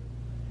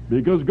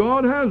 because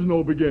God has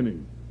no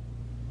beginning.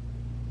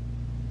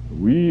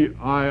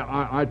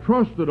 I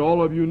trust that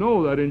all of you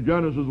know that in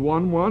Genesis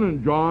 1:1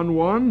 and John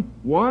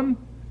 1:1,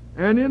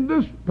 and in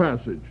this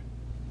passage,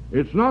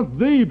 It's not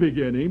the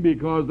beginning,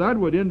 because that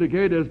would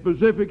indicate a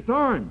specific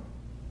time.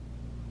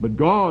 But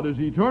God is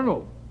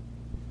eternal,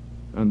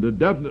 and the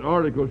definite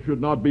article should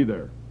not be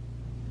there.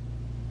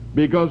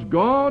 Because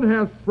God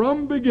hath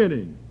from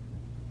beginning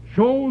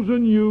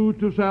chosen you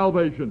to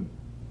salvation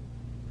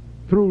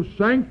through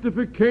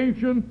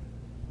sanctification,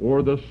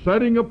 or the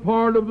setting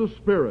apart of the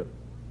Spirit,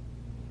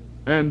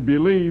 and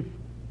belief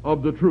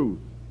of the truth,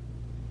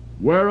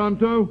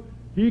 whereunto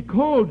he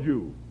called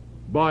you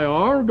by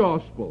our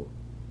gospel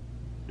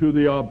to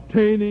the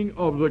obtaining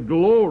of the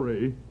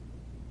glory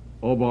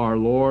of our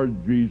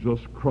Lord Jesus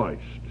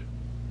Christ.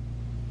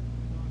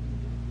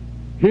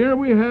 Here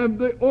we have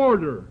the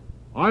order,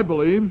 I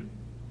believe,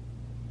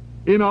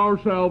 in our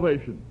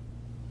salvation.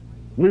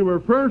 We were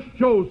first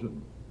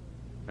chosen,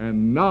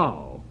 and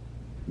now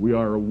we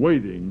are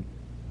awaiting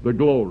the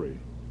glory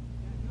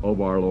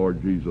of our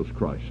Lord Jesus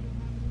Christ.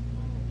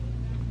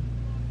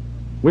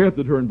 We have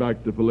to turn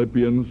back to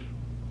Philippians,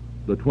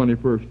 the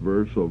 21st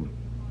verse of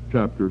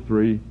chapter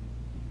 3.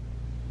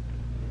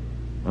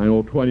 I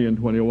know 20 and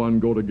 21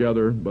 go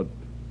together, but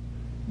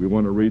we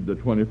want to read the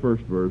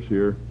 21st verse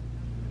here.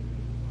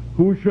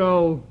 Who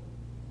shall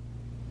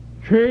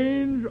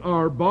change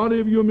our body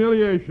of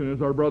humiliation,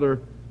 as our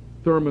brother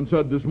Thurman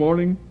said this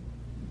morning,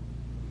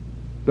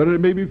 that it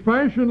may be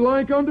fashioned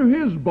like unto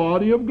his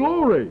body of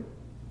glory,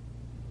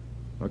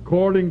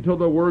 according to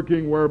the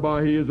working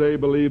whereby he is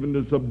able even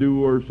to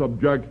subdue or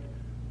subject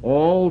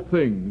all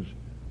things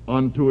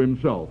unto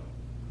himself.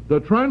 The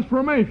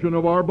transformation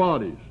of our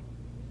bodies.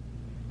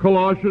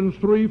 Colossians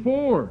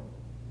 3:4.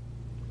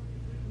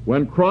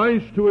 When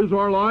Christ, who is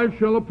our life,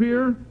 shall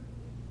appear,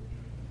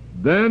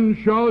 then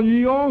shall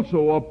ye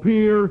also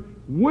appear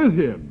with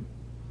him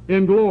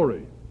in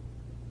glory.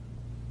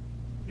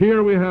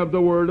 Here we have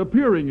the word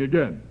appearing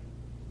again.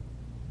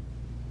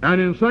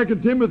 And in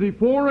 2 Timothy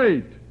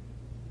 4:8,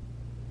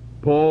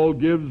 Paul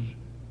gives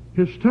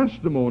his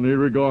testimony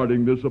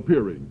regarding this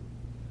appearing.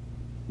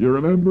 You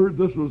remember,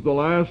 this was the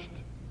last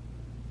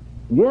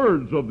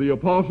words of the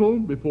apostle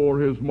before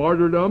his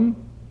martyrdom,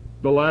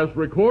 the last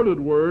recorded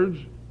words,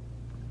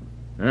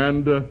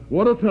 and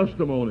what a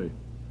testimony.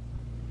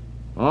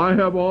 I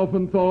have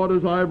often thought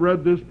as I've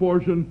read this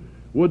portion,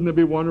 wouldn't it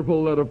be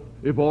wonderful that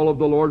if all of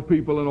the Lord's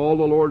people and all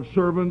the Lord's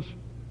servants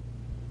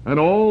and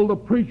all the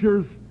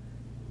preachers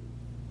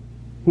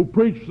who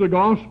preach the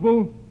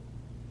gospel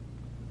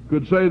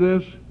could say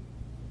this: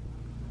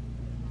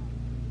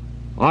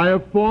 I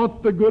have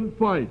fought the good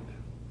fight.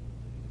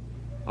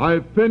 I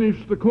have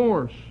finished the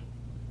course.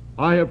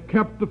 I have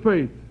kept the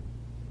faith,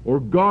 or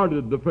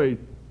guarded the faith.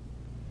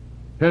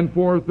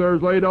 Henceforth there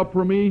is laid up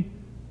for me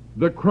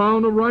the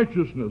crown of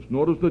righteousness.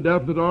 Notice the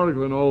definite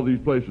article in all these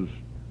places.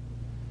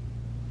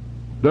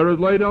 There is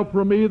laid up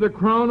for me the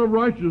crown of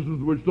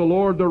righteousness, which the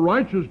Lord, the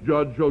righteous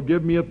judge, shall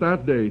give me at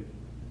that day,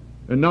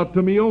 and not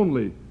to me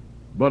only,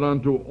 but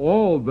unto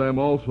all them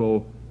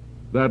also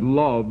that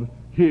love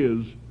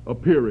his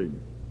appearing.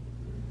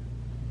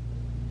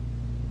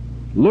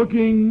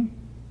 Looking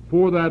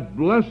for that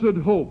blessed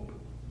hope,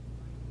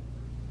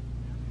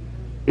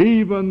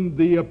 even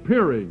the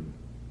appearing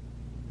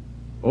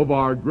of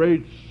our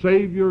great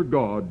Savior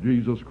God,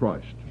 Jesus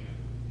Christ.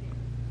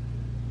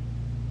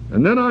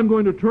 And then I'm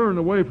going to turn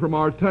away from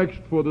our text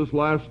for this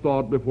last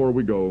thought before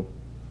we go.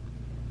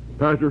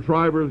 Pastor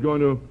Shriver is going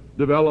to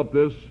develop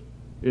this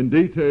in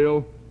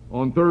detail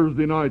on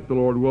Thursday night, the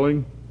Lord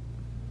willing,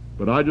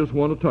 but I just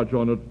want to touch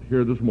on it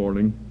here this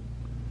morning.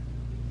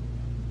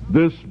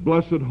 This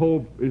blessed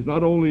hope is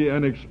not only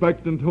an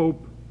expectant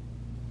hope,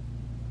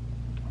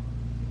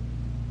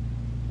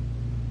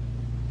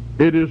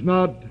 it is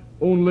not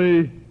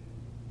only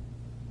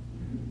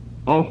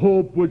a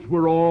hope which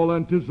we're all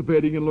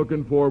anticipating and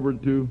looking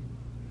forward to,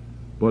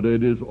 but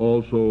it is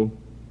also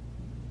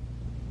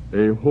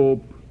a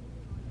hope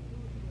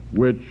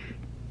which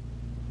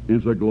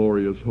is a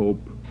glorious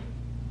hope.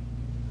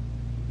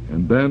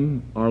 And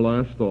then our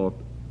last thought,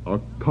 a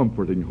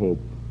comforting hope.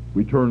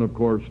 We turn, of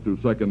course, to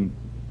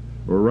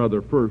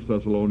 1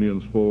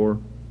 Thessalonians 4,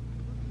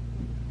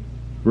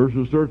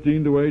 verses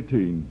 13 to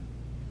 18,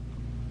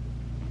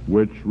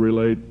 which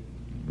relate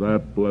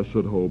that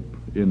blessed hope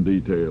in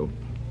detail.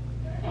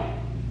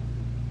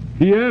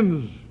 He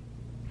ends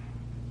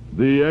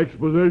the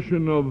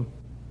exposition of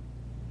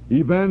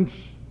events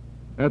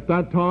at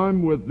that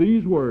time with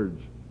these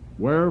words,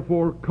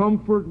 wherefore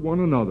comfort one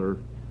another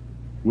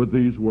with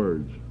these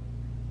words.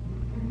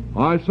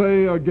 I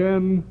say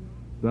again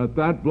that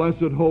that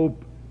blessed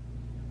hope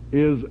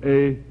is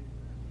a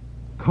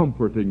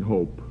comforting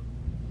hope.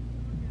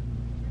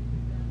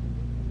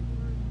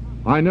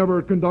 I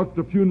never conduct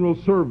a funeral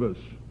service,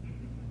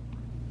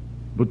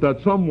 but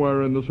that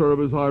somewhere in the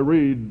service I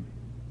read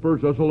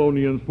 1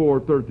 Thessalonians 4,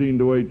 13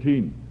 to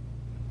 18.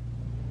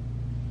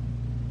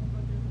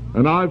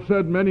 And I've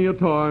said many a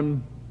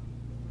time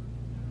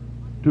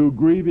to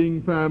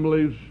grieving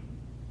families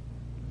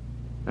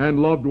and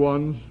loved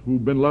ones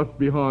who've been left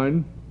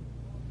behind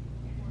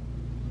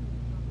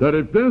that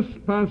if this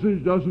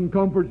passage doesn't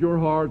comfort your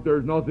heart,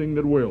 there's nothing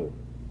that will.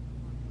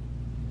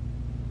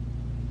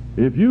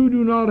 If you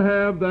do not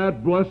have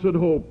that blessed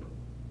hope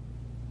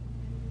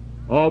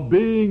of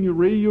being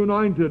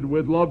reunited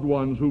with loved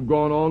ones who've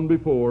gone on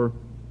before,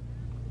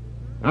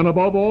 and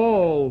above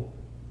all,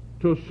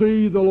 to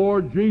see the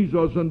Lord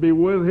Jesus and be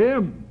with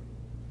Him,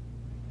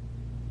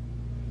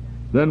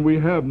 then we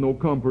have no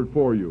comfort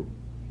for you.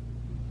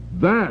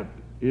 That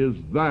is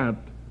that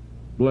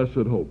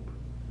blessed hope.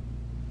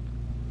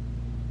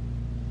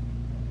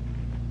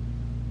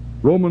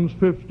 Romans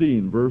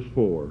 15, verse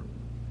 4.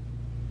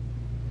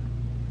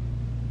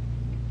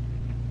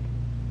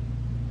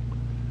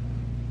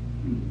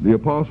 The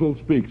apostle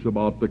speaks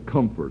about the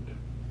comfort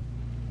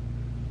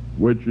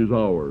which is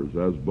ours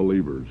as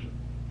believers.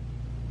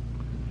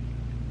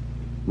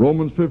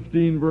 Romans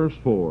 15, verse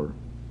 4.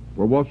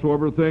 For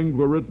whatsoever things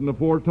were written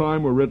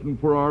aforetime were written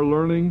for our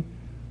learning,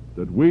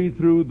 that we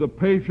through the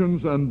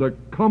patience and the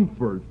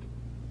comfort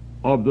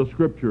of the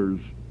Scriptures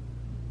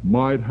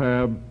might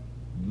have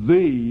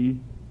the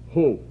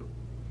hope,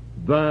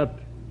 that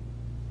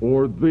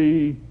or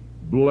the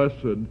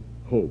blessed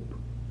hope.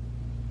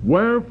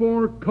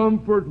 Wherefore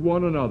comfort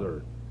one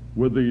another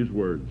with these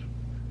words.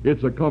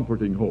 It's a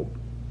comforting hope.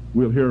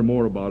 We'll hear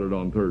more about it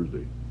on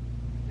Thursday.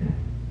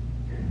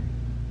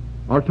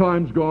 Our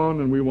time's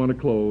gone and we want to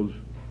close.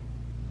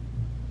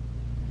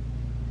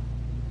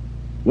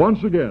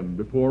 Once again,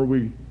 before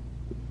we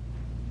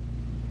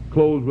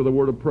close with a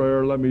word of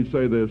prayer, let me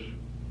say this.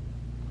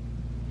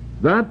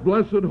 That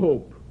blessed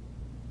hope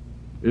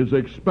is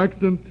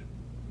expectant,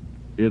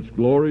 it's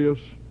glorious,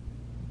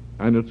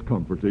 and it's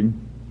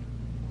comforting.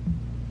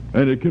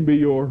 And it can be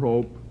your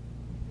hope.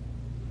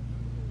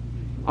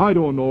 I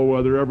don't know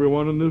whether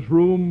everyone in this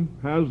room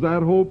has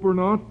that hope or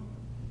not.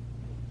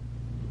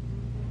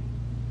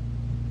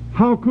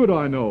 How could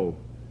I know?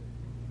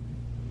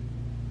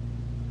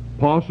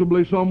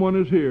 Possibly someone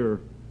is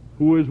here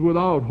who is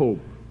without hope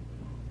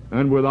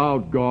and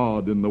without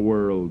God in the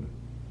world.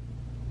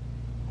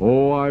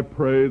 Oh, I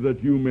pray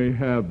that you may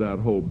have that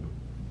hope.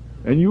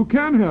 And you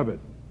can have it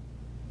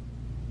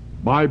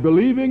by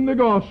believing the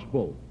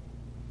gospel,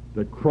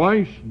 that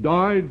Christ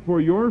died for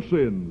your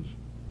sins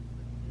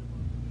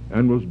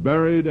and was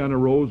buried and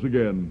arose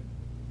again.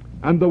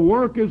 And the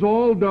work is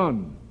all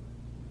done.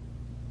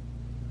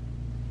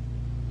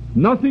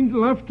 Nothing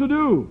left to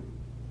do.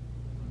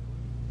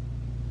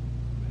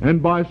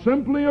 And by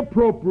simply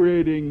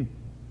appropriating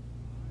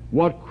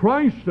what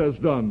Christ has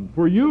done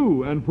for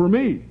you and for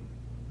me,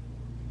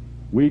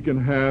 we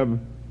can have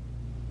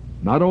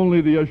not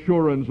only the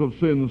assurance of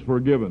sins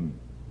forgiven,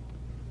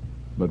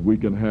 but we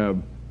can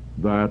have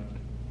that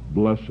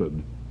blessed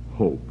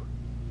hope.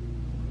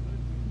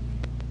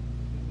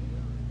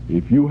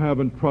 If you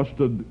haven't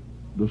trusted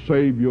the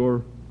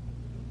Savior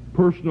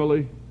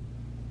personally,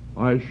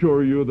 I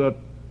assure you that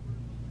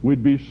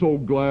we'd be so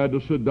glad to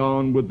sit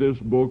down with this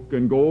book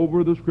and go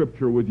over the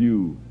Scripture with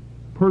you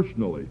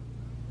personally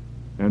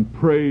and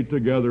pray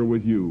together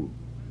with you.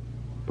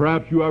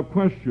 Perhaps you have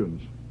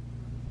questions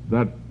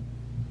that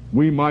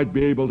we might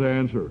be able to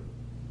answer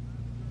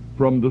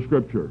from the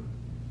Scripture.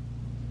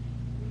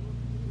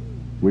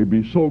 We'd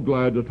be so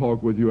glad to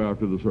talk with you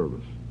after the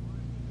service.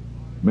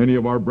 Many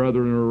of our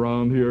brethren are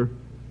around here,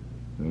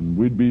 and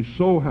we'd be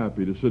so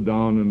happy to sit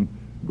down and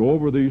go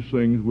over these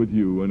things with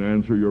you and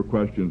answer your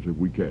questions if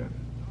we can.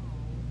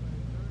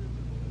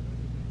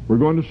 We're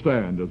going to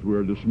stand as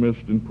we're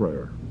dismissed in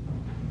prayer.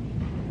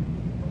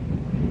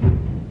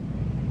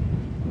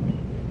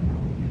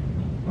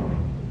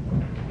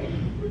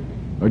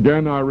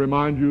 Again, I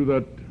remind you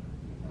that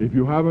if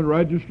you haven't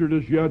registered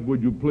us yet,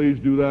 would you please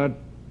do that?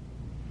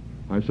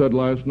 I said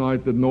last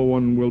night that no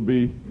one will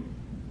be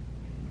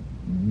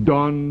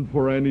done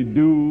for any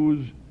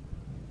dues.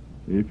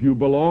 If you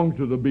belong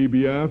to the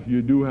BBF,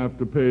 you do have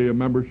to pay a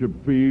membership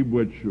fee,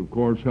 which of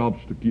course helps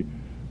to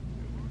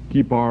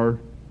keep our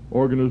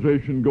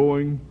organization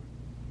going.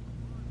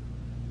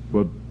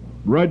 But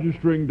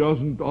registering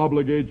doesn't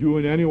obligate you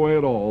in any way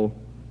at all.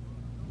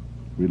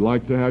 We'd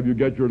like to have you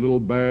get your little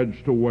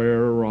badge to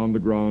wear around the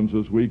grounds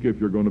this week if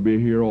you're going to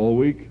be here all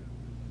week.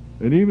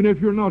 And even if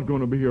you're not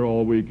going to be here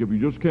all week, if you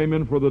just came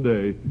in for the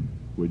day,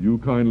 would you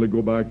kindly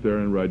go back there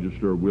and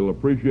register? We'll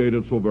appreciate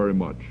it so very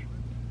much.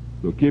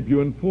 We'll keep you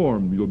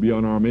informed. You'll be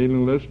on our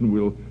mailing list, and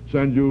we'll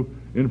send you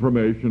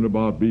information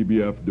about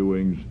BBF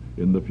doings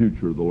in the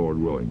future, the Lord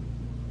willing.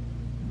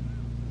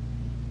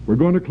 We're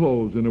going to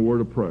close in a word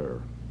of prayer.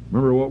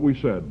 Remember what we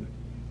said.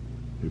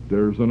 If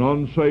there's an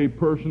unsaved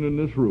person in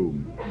this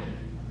room,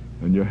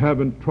 and you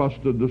haven't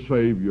trusted the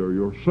Savior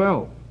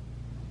yourself,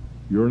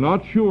 you're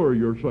not sure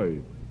you're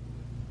saved,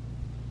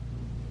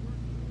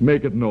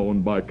 make it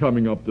known by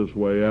coming up this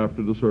way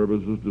after the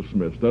service is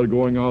dismissed. Instead of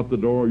going out the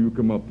door, you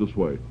come up this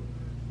way.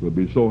 We'll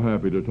be so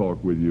happy to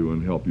talk with you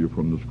and help you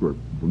from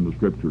the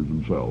Scriptures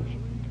themselves.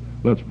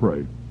 Let's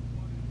pray.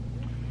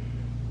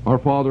 Our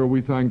Father,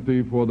 we thank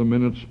Thee for the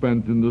minutes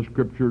spent in the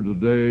Scripture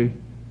today.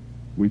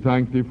 We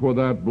thank Thee for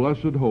that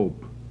blessed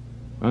hope,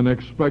 an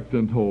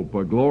expectant hope,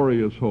 a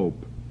glorious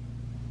hope,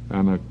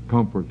 and a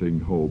comforting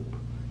hope.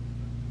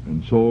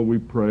 And so we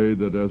pray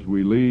that as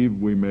we leave,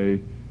 we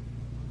may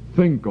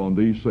think on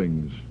these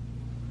things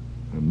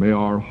And may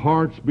our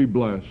hearts be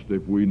blessed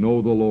if we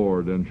know the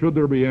Lord. And should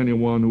there be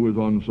anyone who is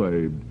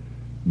unsaved,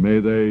 may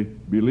they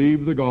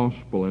believe the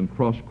gospel and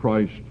trust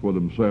Christ for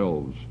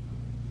themselves.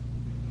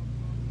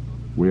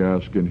 We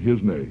ask in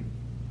his name,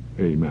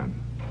 amen.